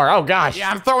none so far. Oh gosh.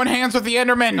 Yeah, I'm throwing hands with the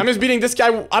enderman. I'm just beating this guy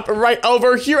up right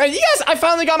over here. And yes, I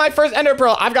finally got my first ender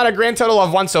pearl. I've got a grand total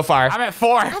of 1 so far. I'm at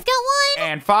 4. I've got 1.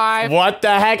 And 5. What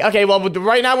the heck? Okay, well,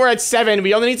 right now we're at 7.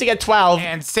 We only need to get 12.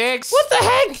 And 6. What the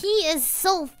heck? He is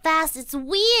so fast. It's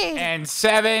weird. And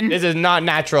 7. This is not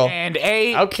natural. And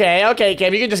 8. Okay,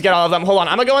 Cam, you can just get all of them. Hold on,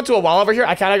 I'm gonna go into a wall over here.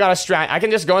 I kind of got a strat. I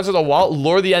can just go into the wall,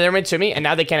 lure the enderman to me, and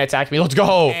now they can't attack me. Let's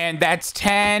go. And that's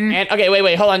 10. And okay,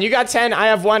 wait, hold on. You got 10. I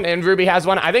have 1, and Ruby has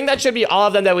 1. I think that should be all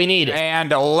of them that we need.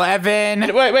 And 11.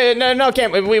 And wait, no,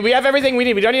 Cam. We have everything we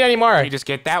need. We don't need any more. You just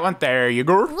get that one. There you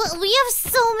go. Well, we have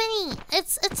so many.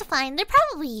 It's fine. They're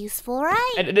probably useful,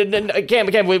 right?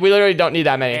 Cam, we literally don't need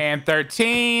that many. And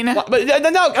 13. What?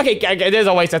 But no, okay, it is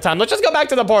a waste of time. Let's just go back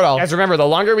to the portal. Guys, remember, the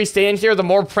longer we stay in here, the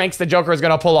more pranks the Joker is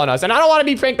gonna pull on us. And I don't want to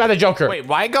be pranked by the Joker. Wait,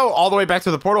 why go all the way back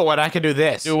to the portal when I can do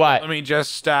this? Do what? Let me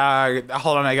just,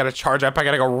 hold on, I gotta charge up. I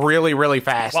gotta go really, really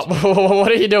fast.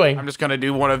 What are you doing? I'm just gonna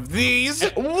do one of these.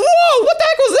 Whoa, what the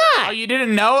heck was that? Oh, you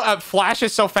didn't know? Flash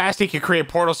is so fast he can create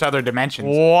portals to other dimensions.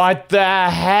 What the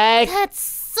heck?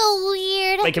 That's so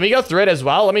weird. Wait, can we go through it as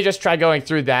well? Let me just try going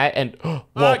through that and...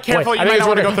 Whoa, careful, wait, you might not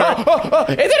wanna go through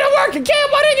it. It didn't work!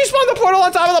 Cam, why didn't you spawn the portal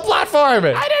on top of the platform?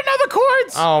 I didn't know the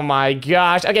cords. Oh my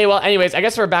gosh. Okay, well, anyways, I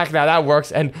guess we're back now. That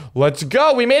works. And let's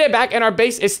go. We made it back and our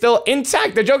base is still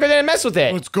intact. The Joker didn't mess with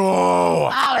it. Let's go.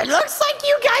 Oh, it looks like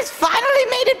you guys finally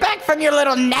made it back from your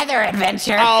little nether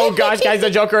adventure. Oh gosh, guys, the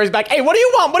Joker is back. Hey, what do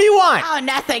you want? What do you want? Oh,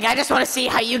 nothing. I just want to see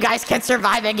how you guys can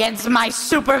survive against my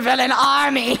supervillain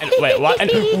army. Wait, what?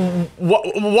 And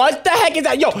what the heck is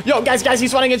that? Yo, guys,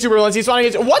 he's spawning in super villains. He's spawning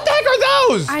in... What the heck are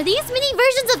those? Are these mini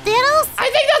versions of Thanos? I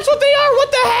think that's what they are.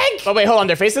 What the heck? Oh, wait, hold on.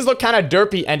 Their faces look kind of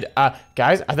derpy. And,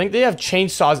 guys, I think they have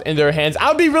chainsaws in their hands. I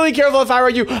would be really careful if I were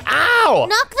you. Ow!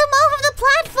 Knock them off of the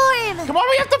platform. Come on,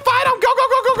 we have to fight them. Go.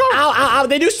 Ow.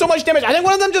 They do so much damage. I think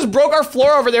one of them just broke our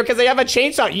floor over there because they have a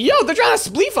chainsaw. Yo, they're trying to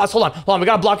spleef us. Hold on. We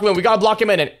gotta block him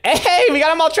in. And, hey, we got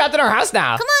them all trapped in our house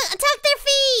now. Come on, attack their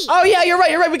feet. Oh, yeah, you're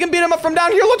right. We can beat them up from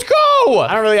down here. Let's go.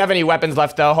 I don't really have any weapons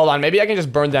left, though. Hold on. Maybe I can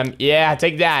just burn them. Yeah,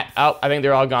 take that. Oh, I think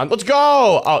they're all gone. Let's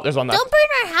go. Oh, there's one left. Don't burn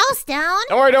our house down.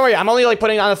 Don't worry. I'm only, like,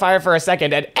 putting it on the fire for a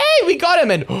second. And, hey, we got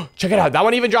him. And check it out. That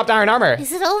one even dropped iron armor.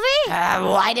 Is it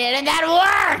over? Why didn't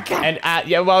that work? And,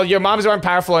 yeah, well, your moms weren't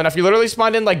powerful enough. You literally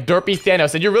spawned in, like, derpy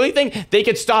Thanos. And you really think they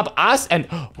could stop us? And,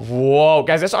 whoa,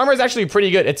 guys, this armor is actually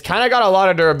pretty good. It's kind of got a lot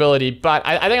of durability. But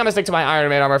I think I'm gonna stick to my Iron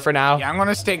Man armor for now. Yeah, I'm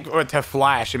gonna stick to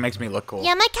Flash. It makes me look cool.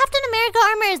 Yeah, my Captain America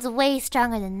armor is way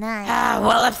stronger than that.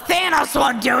 Well, if Thanos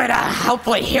won't do it,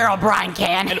 hopefully Herobrine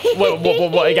can.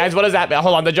 Wait, guys, what is that?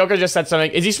 Hold on, the Joker just said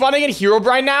something. Is he spawning in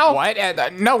Herobrine now? What?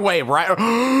 No way, right?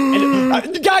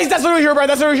 Guys, that's literally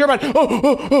Herobrine.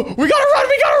 Oh, we gotta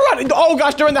run. Oh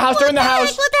gosh, they're in the house. What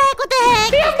the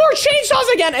heck? They have more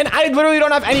chainsaws again, and I literally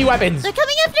don't have any weapons. They're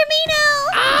coming after me now.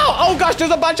 Ow! Oh gosh,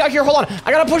 there's a bunch out here. Hold on,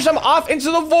 I gotta push them off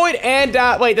into the void. And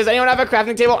wait, does anyone have a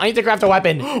crafting table? I need to craft a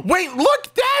weapon. Wait,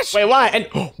 look, Dash! Crash! Wait, what? And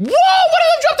whoa! One of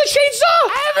them dropped the chainsaw!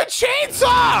 I have a chainsaw!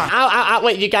 Ow, ow, ow,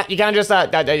 wait, you kind of just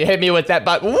hit me with that,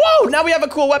 but whoa, now we have a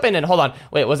cool weapon, and hold on.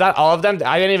 Wait, was that all of them?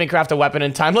 I didn't even craft a weapon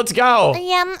in time. Let's go.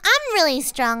 Yeah, I'm really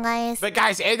strong, guys. But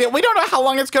guys, we don't know how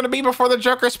long it's gonna be before the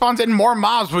Joker spawns in more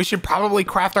mobs. We should probably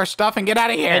craft our stuff and get out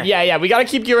of here. Yeah, we gotta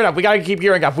keep gearing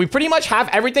up. We pretty much have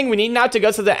everything we need now to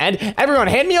go to the end. Everyone,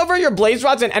 hand me over your blaze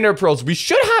rods and ender pearls. We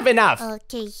should have enough.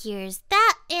 Okay, here's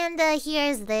that, and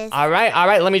here's this. All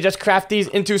right, let me just craft these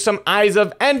into some eyes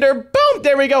of ender. Boom,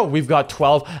 there we go. We've got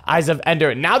 12 eyes of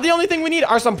ender. Now the only thing we need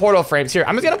are some portal frames. Here,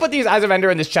 I'm just gonna put these eyes of ender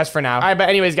in this chest for now. All right, but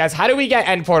anyways, guys, how do we get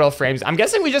end portal frames? I'm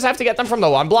guessing we just have to get them from the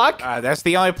one block. That's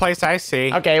the only place I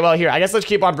see. Okay, well, here, I guess let's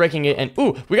keep on breaking it. And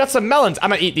ooh, we got some melons. I'm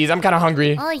gonna eat these. I'm kind of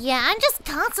hungry. Oh yeah, I'm just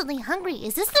constantly hungry.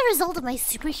 Is this the result of my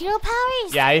superhero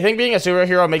powers? Yeah, I think being a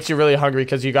superhero makes you really hungry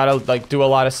because you gotta like do a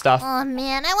lot of stuff. Oh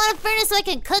man, I want a furnace so I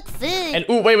can cook food. And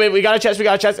ooh, wait, we got a chest.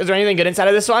 Is there anything good inside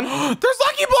of this one? There's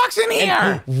lucky blocks in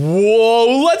here.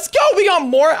 Whoa, let's go. We got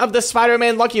more of the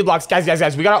Spider-Man lucky blocks.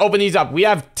 Guys, we gotta open these up. We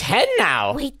have 10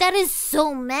 now. Wait, that is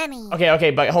so many.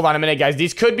 Okay, but hold on a minute, guys.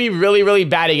 These could be really, really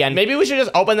bad again. Maybe we should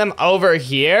just open them over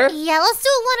here. Yeah, let's do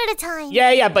it one at a time.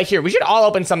 Yeah, but here, we should all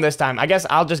open some this time. I guess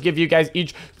I'll just give you guys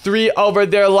each 3 over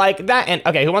there like that. And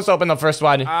okay, who wants to open the first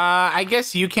one? I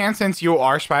guess you can since you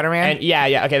are Spider-Man. And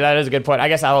yeah, okay, that is a good point. I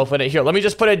guess I'll open it here. Let me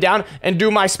just put it down and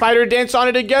do my spider dance on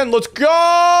it again. Let's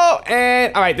go.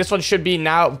 And all right, this one should be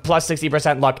now plus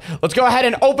 60% luck. Let's go ahead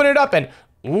and open it up and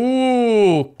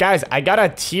ooh, guys, I got a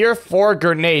tier 4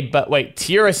 grenade, but wait,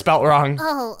 tier is spelled wrong.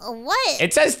 Oh, what?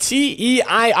 It says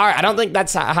T-E-I-R. I don't think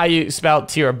that's how you spell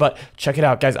tier, but check it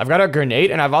out, guys. I've got a grenade,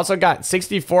 and I've also got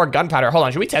 64 gunpowder. Hold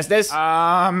on, should we test this?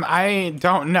 I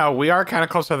don't know. We are kind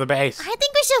of close to the base. I think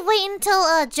we should wait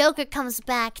until Joker comes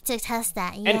back to test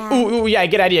that. Yeah. And ooh, yeah,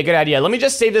 good idea. Let me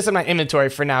just save this in my inventory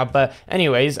for now. But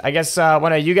anyways, I guess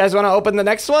one of you guys want to open the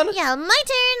next one? Yeah, my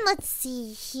turn. Let's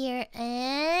see here,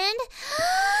 and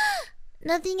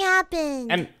nothing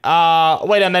happened. And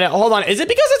wait a minute, hold on. Is it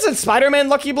because it's a Spider-Man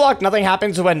lucky block? Nothing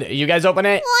happens when you guys open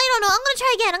it? Well, I don't know. I'm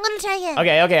gonna try again.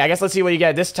 Okay. I guess let's see what you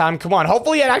get this time. Come on.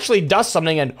 Hopefully it actually does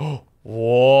something. And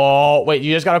whoa, wait,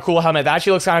 you just got a cool helmet. That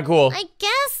actually looks kind of cool. I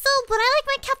guess so, but I like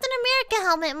my Captain America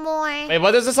helmet more. Wait,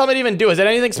 what does this helmet even do? Is it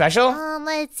anything special?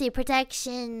 Let's see.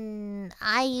 Protection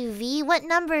IV. What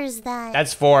number is that?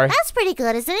 That's 4. That's pretty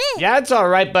good, isn't it? Yeah, it's all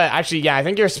right, but actually, yeah, I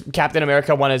think your Captain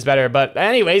America one is better. But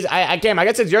anyways, I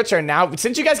guess it's your turn now.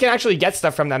 Since you guys can actually get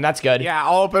stuff from them, that's good. Yeah,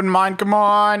 I'll open mine. Come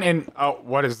on. And oh,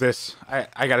 what is this?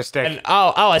 I got a stick. And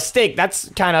oh, a steak. That's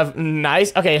kind of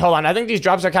nice. Okay, hold on. I think these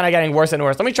drops are kind of getting worse and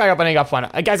worse. Let me try opening up one.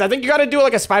 Guys, I think you got to do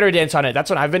like a spider dance on it. That's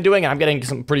what I've been doing, and I'm getting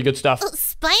some pretty good stuff.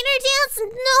 Spider dance?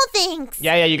 No thanks.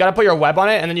 Yeah, you got to put your web on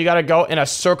it, and then you got to go in a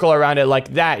circle around it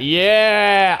like that.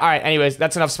 Yeah. All right, anyways,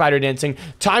 that's enough spider dancing.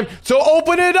 Time to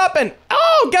open it up, and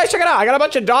oh, guys, check it out. I got a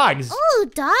bunch of dogs. Oh,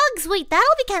 dogs? Wait,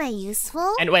 that'll be kind of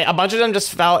useful. And wait, a bunch of them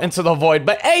just fell into the void.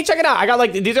 But hey, check it out. I got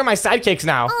like, these are my sidekicks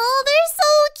now. Oh, they're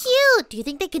so cute. Do you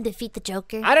think they can defeat the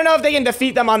Joker? I don't know if they can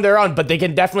defeat them on their own, but they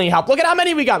can definitely help. Look at how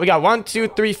many we got. We got 1, 2,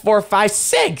 3, 4, 5,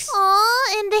 6.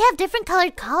 Aw, and they have different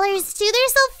colored collars too. They're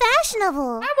so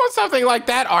fashionable. I want something like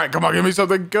that. All right, come on, give me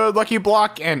something good. Lucky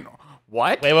block and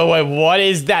what? Wait, what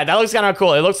is that? That looks kind of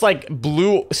cool. It looks like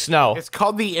blue snow. It's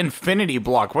called the Infinity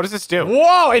Block. What does this do?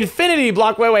 Whoa, Infinity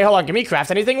Block. Wait, hold on. Can we craft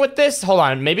anything with this? Hold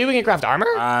on. Maybe we can craft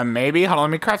armor? Maybe. Hold on,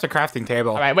 let me craft a crafting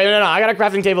table. All right, wait, no. I got a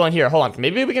crafting table in here. Hold on.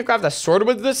 Maybe we can craft a sword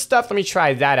with this stuff. Let me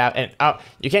try that out. And oh,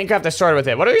 you can't craft a sword with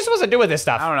it. What are you supposed to do with this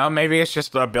stuff? I don't know. Maybe it's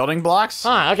just building blocks?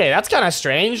 Huh, okay, that's kind of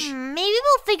strange. Maybe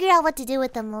we'll figure out what to do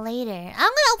with them later. I'm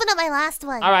gonna open up my last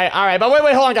one. All right. But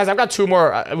wait, hold on, guys. I've got 2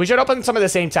 more. We should open some at the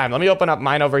same time. Let me open up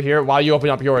mine over here while you open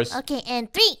up yours. Okay,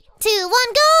 and 3, 2, 1,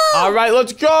 go! All right,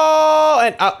 let's go!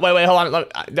 And wait, hold on.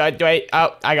 Wait,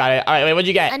 oh, I got it. All right, wait, what'd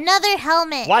you get? Another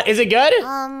helmet. What? Is it good?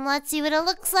 Let's see what it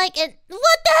looks like. And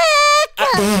what the heck?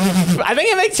 I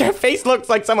think it makes your face look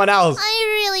like someone else.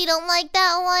 I really don't like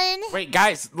that one. Wait,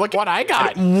 guys, look what I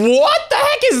got. What the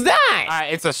heck is that?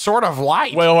 It's a sword of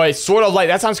light. Wait, sword of light.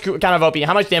 That sounds kind of OP.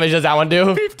 How much damage does that one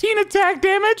do? 15 attack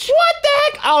damage. What the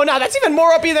heck? Oh, no, that's even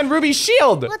more OP than Ruby's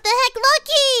shield. What the heck,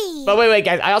 Lucky? But wait,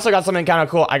 guys. I also got something kind of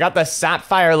cool. I got the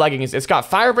Sapphire leggings. It's got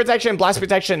fire protection, blast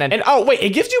protection, and oh, wait, it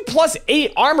gives you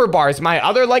 +8 armor bars. My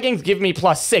other leggings give me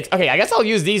 +6. Okay, I guess I'll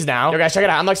use these now. Yo, guys, check it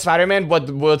out. I'm like Spider-Man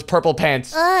with purple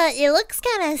pants. It looks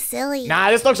kind of silly.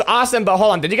 Nah, this looks awesome, but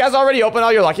hold on. Did you guys already open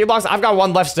all your lucky blocks? I've got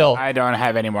 1 left still. I don't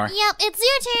have any more. Yep, it's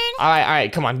your turn. All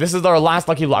right, come on. This is our last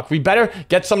lucky block. We better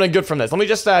get something good from this. Let me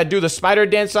just do the spider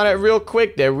dance on it real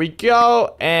quick. There we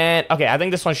go. And okay, I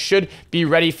think this one should be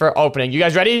ready for opening. You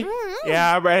guys ready? Mm-hmm.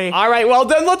 Yeah, I'm ready. All right, well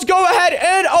then let's go ahead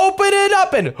and open it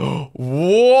up and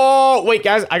whoa! Wait,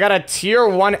 guys, I got a tier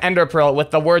 1 ender pearl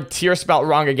with the word tier spelled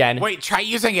wrong again. Wait, try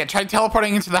using it. Try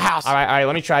teleporting into the house. All right,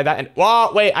 let me try that. And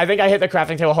whoa, wait, I think I hit the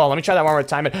crafting table. Hold on, let me try that one more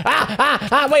time. And,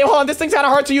 wait, hold on, this thing's kind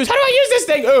of hard to use. How do I use this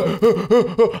thing?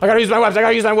 I gotta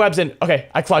use my webs. And okay,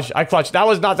 I clutched. That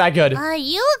was not that good.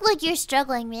 You look like you're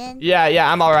struggling, man.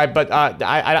 Yeah, I'm all right, but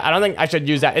I don't think I should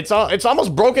use that. It's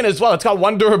almost broken as well. It's got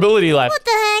 1 durability left. What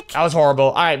the heck? That was horrible.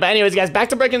 All right, but anyways, guys, back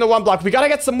to breaking the 1 block. We gotta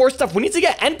get some more stuff. We need to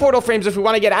get end portal frames if we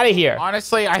want to get out of here.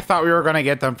 Honestly, I thought we were gonna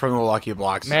get them from the lucky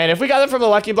blocks. Man, if we got them from the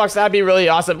lucky blocks, that'd be really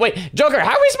awesome. Wait, Joker,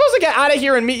 how are we supposed to get out of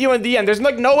here and meet you in the end? There's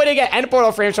like no way to get end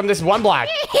portal frames from this 1 block.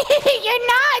 You're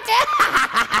not.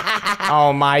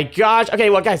 Oh my gosh. Okay,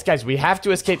 well, guys, we have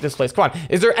to escape this place. Come on.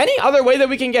 Is there any other way that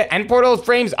we can get end portal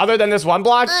frames other than this 1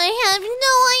 block? I have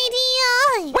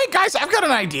no idea. Wait, guys, I've got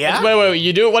an idea. Wait,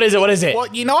 you do? What is it? Well,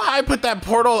 you know how I put that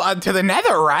portal to the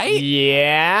nether, right?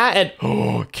 Yeah,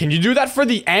 and can you do that for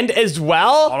the end as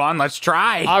well? Hold on, let's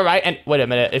try. All right, and wait a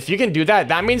minute. If you can do that,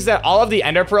 that means that all of the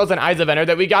ender pearls and eyes of ender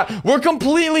that we got were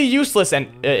completely useless. And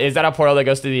is that a portal that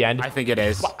goes to the end? I think it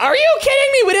is. Are you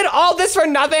kidding me? We did all this for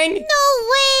nothing? No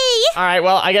way. All right,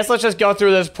 well, I guess let's just go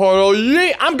through this portal.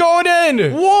 Yeet, I'm going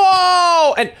in.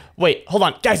 Whoa! And wait, hold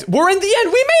on. Guys, we're in the end.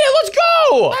 We made it. Let's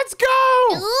go. Let's go.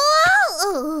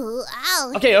 Ooh,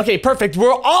 ow. Okay, perfect.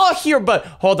 We're all here, but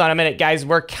hold on a minute, guys.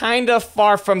 We're kind of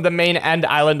far from the main end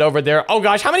island over there. Oh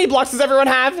gosh, how many blocks does everyone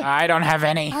have? I don't have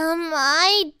any.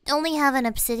 I only have an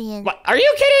obsidian. What? Are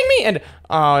you kidding me? And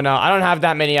oh no, I don't have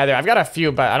that many either. I've got a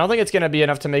few, but I don't think it's gonna be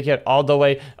enough to make it all the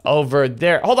way over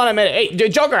there. Hold on a minute. Hey,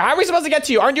 Joker, how are we supposed to get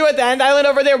to you? Aren't you at the end island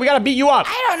over there? We gotta beat you up.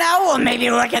 I don't know. Well,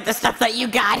 maybe look at the stuff that you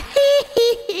got.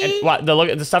 And what? Look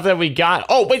at the stuff that we got.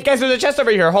 Oh wait, guys, there's a chest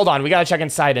over here. Hold on, we gotta check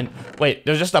inside. And wait,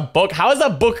 there's just a book. How is the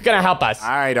book gonna help us?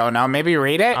 I don't know. Maybe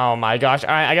read it. Oh my gosh. All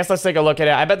right, I guess let's take a look at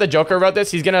it. I bet the Joker wrote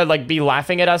this. He's gonna like be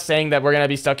laughing at us saying that we're gonna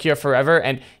be stuck here forever.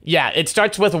 And yeah, it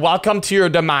starts with welcome to your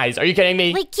demise. Are you kidding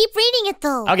me? Wait, keep reading it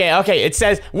though. Okay. It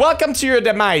says, welcome to your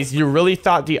demise. You really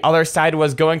thought the other side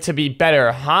was going to be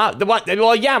better, huh? What?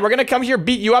 Well, yeah, we're gonna come here,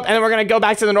 beat you up, and then we're gonna go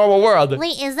back to the normal world.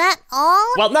 Wait, is that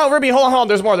all? Well, no, Ruby, hold on.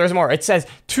 There's more. It says,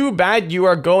 too bad you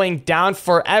are going down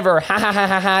forever.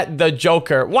 Ha, the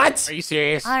Joker. What? Are you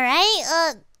serious? All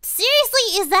right,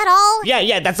 seriously, is that all?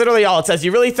 Yeah, that's literally all it says.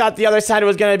 You really thought the other side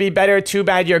was gonna be better. Too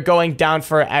bad you're going down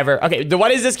forever. Okay,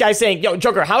 what is this guy saying? Yo,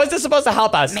 Joker, how is this supposed to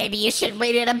help us? Maybe you should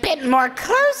read it a bit more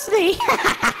closely.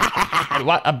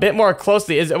 What? A bit more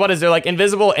closely? Is there like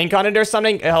invisible ink on it or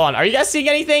something? Hold on. Are you guys seeing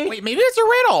anything? Wait, maybe it's a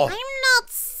riddle. I'm not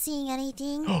seeing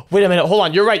anything. Wait a minute. Hold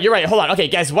on. You're right. Hold on. Okay,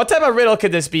 guys, what type of riddle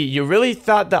could this be? You really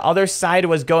thought the other side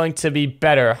was going to be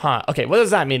better, huh? Okay, what does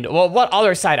that mean? Well, what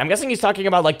other side? I'm guessing he's talking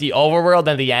about like the overworld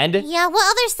and the end. Yeah,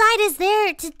 what other side is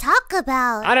there to talk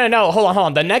about? I don't know. Hold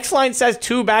on. The next line says,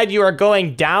 too bad you are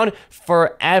going down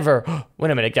forever.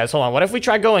 Wait a minute, guys. Hold on. What if we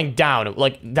try going down,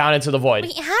 like down into the void?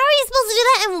 Wait, how are we supposed to do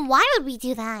that, and why would we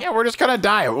do that? Yeah, we're just gonna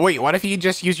die. Wait, what if you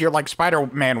just use your like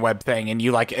Spider-Man web thing and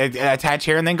you like attach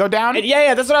here and then go down?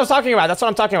 Yeah, that's what I was talking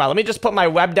about. Let me just put my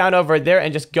web down over there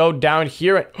and just go down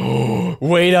here.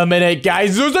 Wait a minute,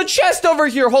 guys. There's a chest over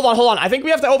here. Hold on. I think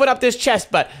we have to open up this chest,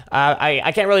 but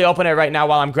I can't really open it right now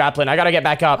while I'm grappling. I gotta get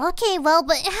back up. Okay, well,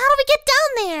 but how do we get down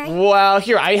there? Well,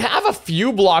 here, I have a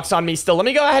few blocks on me still. Let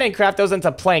me go ahead and craft those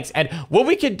into planks. And what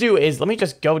we could do is, let me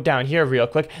just go down here real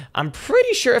quick. I'm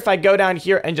pretty sure if I go down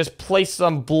here and just place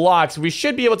some blocks, we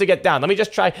should be able to get down. Let me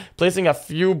just try placing a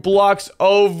few blocks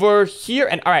over here.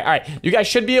 And all right. You guys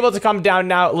should be able to come down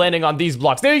now, landing on these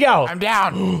blocks. There you go. I'm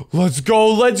down. Let's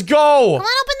go. Come on,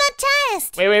 open that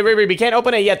chest. Wait, we can't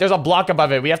open it yet. There's a block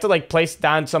above it. We have to like place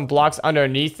down some blocks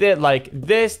underneath it like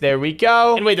this. There we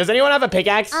go. And wait, does anyone have a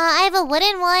pickaxe? I have a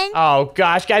wooden one. Oh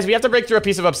gosh, guys, we have to break through a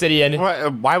piece of obsidian.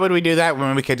 Why would we do that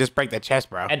when we could just break the chest,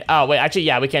 bro? And wait, actually,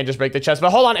 yeah, we can't just break the chest.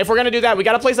 But hold on, if we're gonna do that, we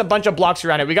gotta place a bunch of blocks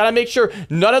around it. We gotta make sure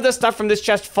none of the stuff from this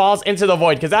chest falls into the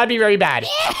void, because that'd be very bad.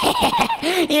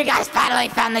 You guys finally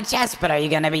found the chest, but are you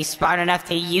gonna be smart enough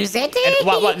to use it? And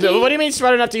what do you mean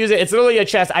smart enough to use it? It's literally a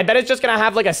chest. I bet it's just gonna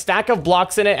have like a stack of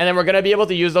blocks in it, and then we're gonna be able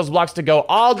to use those blocks to go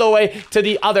all the way to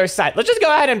the other side. Let's just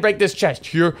go ahead and break this chest.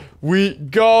 Here we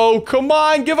go. Come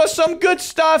on, give us some good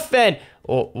stuff. And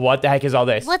What the heck is all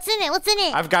this? What's in it? What's in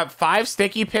it? I've got 5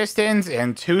 sticky pistons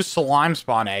and 2 slime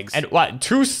spawn eggs. And what?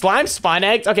 2 slime spawn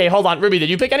eggs? Okay, hold on. Ruby, did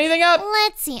you pick anything up?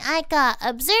 Let's see. I got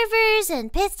observers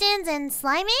and pistons and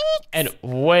slime eggs. And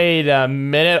wait a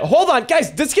minute. Hold on,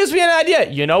 guys. This gives me an idea.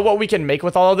 You know what we can make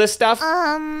with all of this stuff?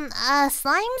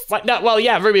 Slimes? What? No, well,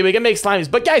 yeah, Ruby, we can make slimes.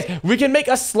 But guys, we can make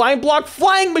a slime block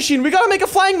flying machine. We gotta make a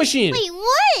flying machine. Wait,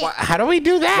 what? How do we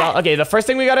do that? Well, okay, the first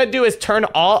thing we gotta do is turn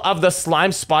all of the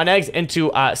slime spawn eggs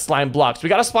into slime blocks. We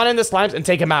gotta spawn in the slimes and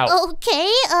take them out.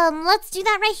 Okay, let's do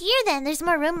that right here then. There's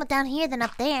more room down here than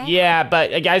up there. Yeah,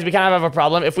 but guys, we kind of have a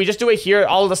problem. If we just do it here,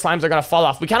 all of the slimes are gonna fall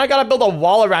off. We kind of gotta build a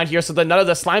wall around here so that none of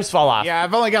the slimes fall off. Yeah,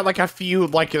 I've only got like a few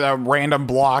random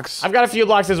blocks. I've got a few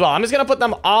blocks as well. I'm just gonna put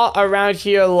them all around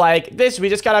here like this. We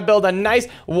just gotta build a nice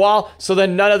wall so that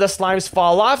none of the slimes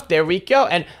fall off. There we go.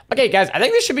 And okay, guys, I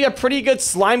think this should be a pretty good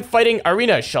slime fighting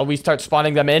arena. Shall we start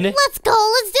spawning them in? Let's go.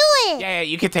 Let's do it. Yeah,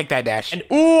 you can take that, Dash. And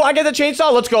ooh, I get the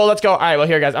chainsaw. Let's go. Let's go. All right, well,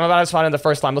 here, guys, I'm about to spawn in the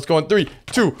first slime. Let's go in 3,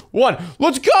 2, 1.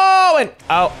 Let's go. And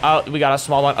oh, we got a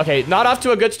small one. Okay, not off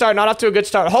to a good start. Not off to a good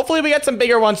start. Hopefully, we get some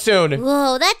bigger ones soon.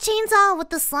 Whoa, that chainsaw with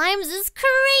the slimes is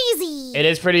crazy. It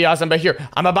is pretty awesome. But here,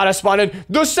 I'm about to spawn in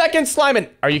the second slime. And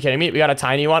are you kidding me? We got a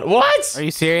tiny one. What? Are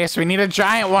you serious? We need a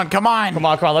giant one. Come on. Come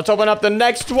on, come on. Let's open up the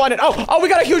next one. And oh, we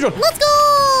got a huge one. Let's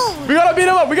go. We gotta beat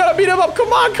him up. We gotta beat him up.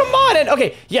 Come on, come on. And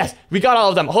okay, yes, we got all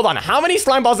of them. Hold on. How many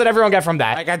slime balls did everyone get from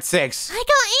that? I got 6. I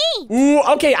got 8.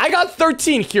 Ooh, okay, I got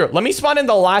 13 here. Let me spawn in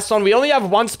the last one. We only have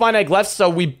 1 spawn egg left, so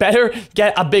we better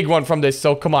get a big one from this.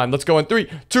 So come on, let's go in 3,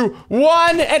 2,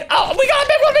 1. And oh, we got a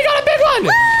big one. We got a big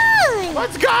one.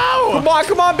 Let's go.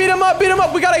 Come on, beat him up, beat him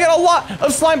up. We gotta get a lot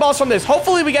of slime balls from this.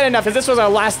 Hopefully we get enough, because this was our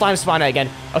last slime spawn egg. And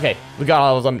okay, we got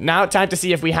all of them. Now time to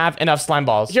see if we have enough slime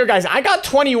balls. Here, guys, I got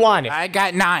 21. I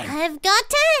got 9. I've got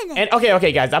 10. And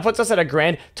okay, guys, that puts us at a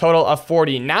grand total of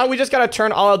 40. Now we just gotta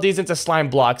turn all of these into slime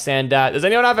blocks. And does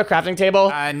anyone have a crafting table?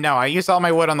 No, I used all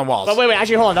my wood on the walls. But wait,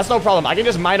 actually, hold on. That's no problem. I can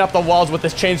just mine up the walls with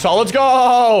this chainsaw. Let's go!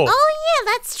 Oh,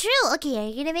 yeah, that's true. Okay, are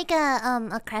you gonna make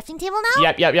a crafting table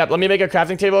now? Yep. Let me make a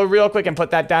crafting table real quick and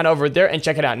put that down over there and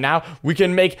check it out. Now we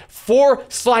can make 4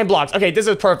 slime blocks. Okay, this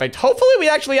is perfect. Hopefully we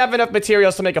actually have enough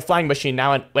materials to make a flying machine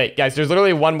now. And wait, guys, there's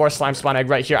literally 1 more slime spawn egg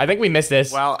right here. I think we missed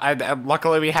this. Well,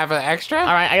 luckily we have an extra. All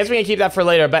right, I guess we can keep that for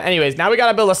later. But anyways, now we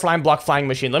gotta build a slime block flying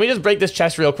machine. Let me just break this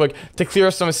chest real quick to clear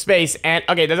some space. And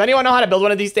okay, does anyone know how to build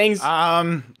one of these things?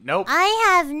 Nope. I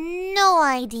have no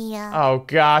idea. Oh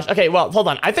gosh. Okay, well, hold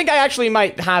on. I think I actually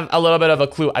might have a little bit of a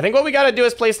clue. I think what we gotta do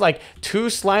is place like 2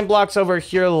 slime blocks over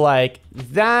here like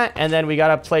that, and then we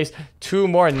gotta place 2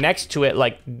 more next to it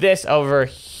like this over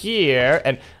here.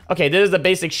 And okay, this is the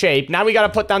basic shape. Now we gotta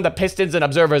put down the pistons and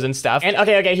observers and stuff. And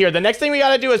okay, here. The next thing we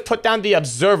gotta do is put down the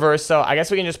observer. So I guess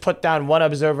we can just put down 1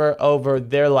 observer over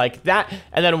there like that.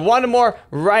 And then 1 more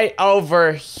right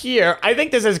over here. I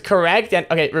think this is correct. And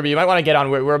okay, Ruby, you might wanna get on.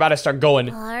 We're about to start going.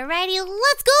 Alrighty,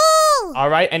 let's go. All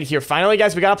right, and here, finally,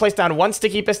 guys, we gotta place down 1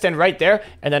 sticky piston right there.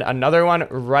 And then another one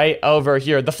right over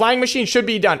here. The flying machine should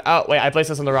be done. Oh, wait, I placed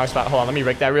this in the wrong spot. Hold on, let me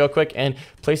break that real quick and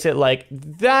place it like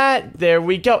that. There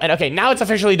we go. And okay, now it's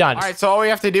officially done. All right, so all we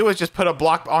have to do is just put a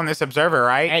block on this observer,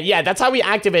 right? And yeah, that's how we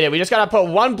activate it. We just gotta put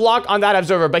 1 block on that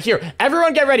observer. But here,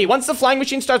 everyone get ready. Once the flying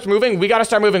machine starts moving, we gotta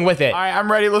start moving with it. All right,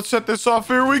 I'm ready. Let's set this off.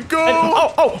 Here we go. And,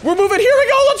 oh, we're moving. Here we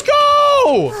go. Let's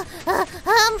go. I'm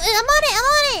on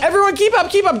it. Everyone, keep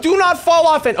up. Do not fall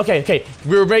off. And okay,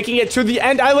 we're making it to the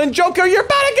end island. Joker, you're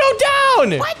about to go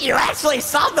down. What? You actually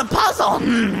solved the puzzle.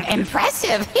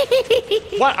 Impressive.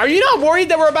 What? Are you not worried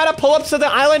that we're about to pull up to the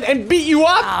island and beat you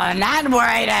up? Oh, not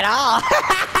worried at all.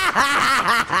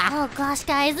 Oh gosh,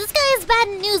 guys, this guy is bad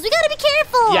news. We gotta be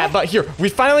careful. Yeah, but here, we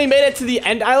finally made it to the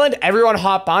end island. Everyone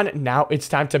hop on. Now it's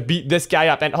time to beat this guy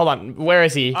up. And hold on, where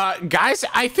is he? Guys,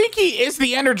 I think he is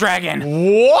the Ender Dragon.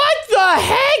 What the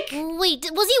heck? Wait,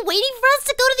 was he waiting for us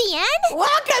to go to the end?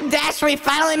 Welcome, Dash. We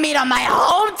finally meet on my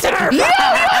home turf. What the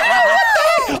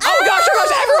heck? Oh gosh,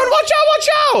 everyone watch out.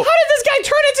 How did this guy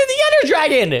turn into the Ender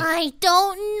Dragon? I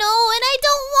don't know, and I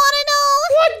don't want to know.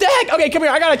 What the heck? Okay, come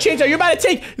here. I got a chainsaw. You're about to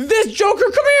take this, Joker.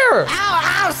 Come here.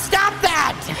 Ow, stop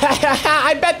that.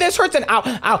 I bet this hurts. And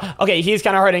ow. Okay, he's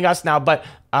kind of hurting us now, but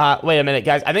wait a minute,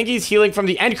 guys. I think he's healing from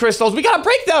the end crystals. We gotta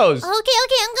break those. Okay,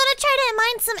 I'm gonna try to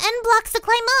mine some end blocks to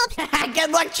climb up.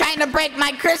 Good luck trying to break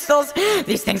my crystals.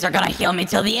 These things are gonna heal me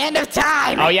till the end of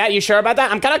time. Oh, yeah? You sure about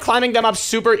that? I'm kind of climbing them up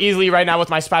super easily right now with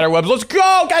my spider webs. Let's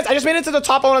go, guys. I just made it to the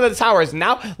top of one of the towers.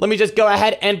 Now, let me just go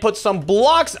ahead and put some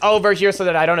blocks over here so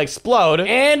that I don't explode.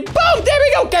 And boom, there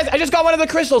we go, guys. I just got one of the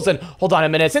crystals. And hold on a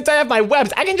minute. Since I have my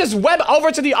webs, I can just web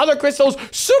over to the other crystals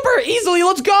super easily.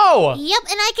 Let's go. Yep,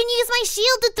 and I can use my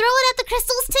shield to throw it at the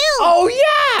crystals too. Oh,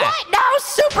 yeah. What? No,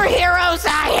 superheroes,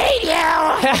 I hate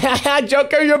you.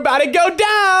 Joker, you're about to go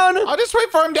down. I'll just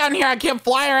wait for him down here. I can't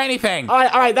fly or anything. All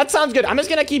right, that sounds good. I'm just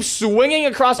gonna keep swinging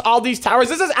across all these towers.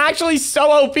 This is actually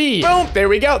so OP. Boom, there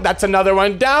we go. That's another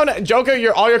one down. Joker,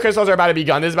 all your crystals are about to be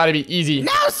gone. This is about to be easy.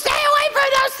 No, stay away from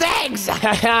those things.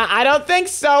 I don't think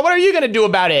so. What are you gonna do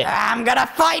about it? I'm gonna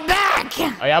fight back.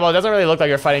 Oh, yeah, well, it doesn't really look like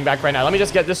you're fighting back right now. Let me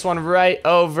just get this one right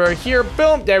over here.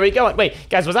 Boom, there we go. Wait,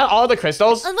 guys, was that all the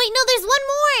crystals? Oh, wait, no, there's one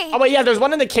more. Oh, wait, yeah, there's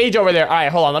one in the cage over there. All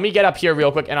right, hold on. Let me get up here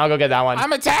real quick, and I'll go get that one.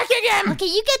 I'm attacking him. Okay,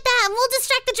 you get that, and we'll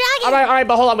distract the dragon. All right,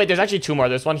 but hold on. Wait, there's actually two more.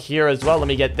 There's one here as well. Let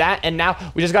me get that. And now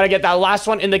we just got to get that last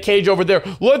one in the cage over there.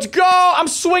 Let's go. I'm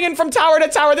swinging from tower to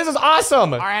tower. This is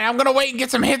awesome. All right, I'm gonna wait and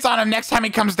get some hits on him next time he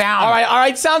comes down. All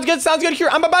right. Sounds good. Here,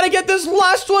 I'm about to get this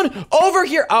last one over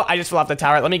here. Oh, I just fell off the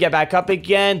tower. Let me get back up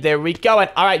again. There we go. And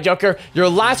all right, Joker, your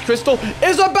last crystal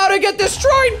is about to get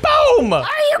destroyed. Boom. Are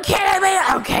you kidding me?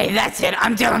 Okay, that's it.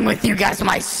 I'm dealing with you guys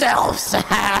myself.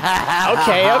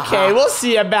 Okay. We'll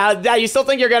see about that. You still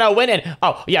think you're gonna win it?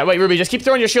 Oh, yeah. Wait, Ruby, just keep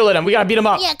throwing your shield at him. We gotta beat him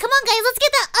up. Yeah, come on, guys, let's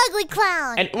get that ugly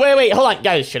clown. And wait, hold on,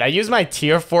 guys. Should I use my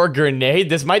tier 4 grenade?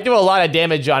 This might do a lot of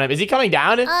damage on him. Is he coming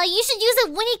down? You should use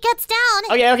it when he gets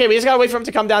down. Okay, we just gotta wait for him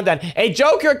to come down then. Hey,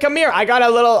 Joker, come here. I got a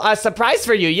little surprise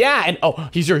for you. Yeah, and oh,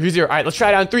 he's here. All right, let's try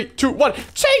it on 3, 2, 1.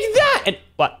 Take that! And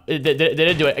what? Did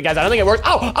it do it? Guys, I don't think it worked.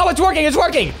 Oh, it's working. It's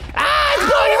blowing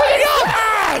everything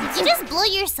up! Did you just blow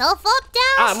yourself up,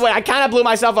 Dash? Wait, I kind of blew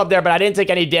myself up there, but I didn't take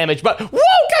any damage. But, whoa,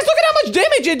 guys, look at how much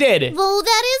damage it did. Whoa,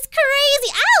 that is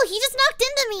crazy. Ow, he just knocked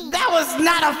into me. That was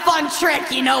not a fun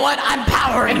trick. You know what? I'm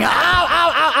powering up.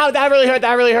 Ow, that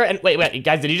really hurt. And wait,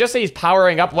 guys, did you just say he's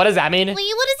powering up? What does that mean? Wait,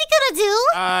 what is he gonna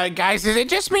do? Guys, is it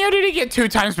just me or did he get 2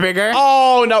 times bigger?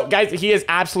 Oh, no, guys, he is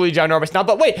absolutely ginormous now.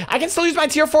 But wait, I can still use my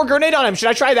tier 4 grenade on him. Should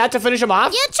I try that to finish him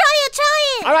off? Yeah, try it.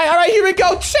 All right, here we go.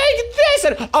 Take this.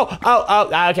 And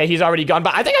okay, he's already gone,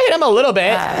 but I think I hit him a little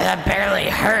bit. That barely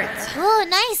hurt. Oh,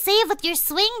 nice save with your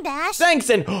swing, Dash. Thanks.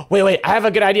 And wait, I have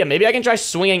a good idea. Maybe I can try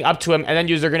swinging up to him and then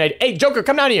use the grenade. Hey, Joker,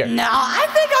 come down here. No, I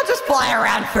think I'll just fly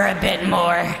around for a bit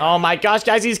more. Oh my gosh,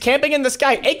 guys, he's camping in the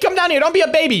sky. Hey, come down here. Don't be a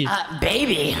baby.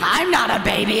 Baby? I'm not a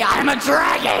baby. I'm a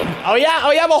dragon. Oh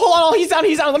yeah. Well, hold on. He's down.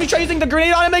 Let me try using the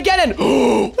grenade on him again. And we got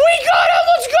him.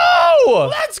 Let's go.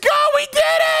 Let's go. We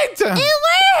did it. It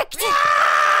worked.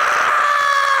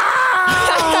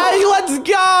 Let's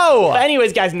go!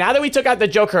 Anyways, guys, now that we took out the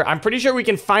Joker, I'm pretty sure we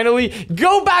can finally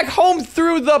go back home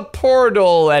through the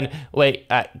portal. And wait,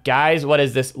 guys, what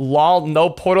is this? Lol, no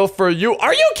portal for you.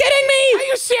 Are you kidding me? Are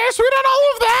you serious? We done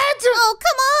all of that? Oh,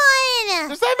 come on.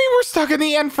 Does that mean we're stuck in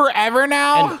the end forever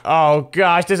now? And, oh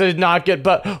gosh, this is not good.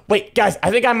 But wait, guys,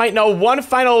 I think I might know one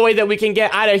final way that we can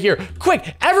get out of here.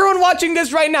 Quick, everyone watching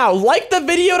this right now, like the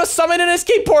video to summon an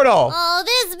escape portal. Oh,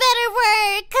 this better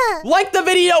work. Like the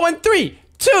video in 3,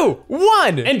 2,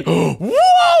 1. And whoa,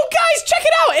 guys, check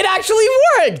it out. It actually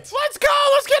worked. Let's go.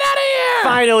 Let's get out of here.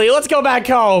 Finally, let's go back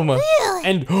home. Really?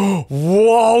 And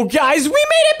whoa, guys, we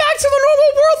made it back to the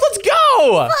normal world. Let's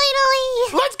go. Finally.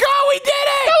 Let's go. We did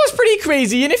it. That was pretty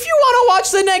crazy. And if you want to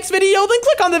watch the next video, then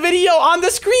click on the video on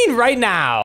the screen right now.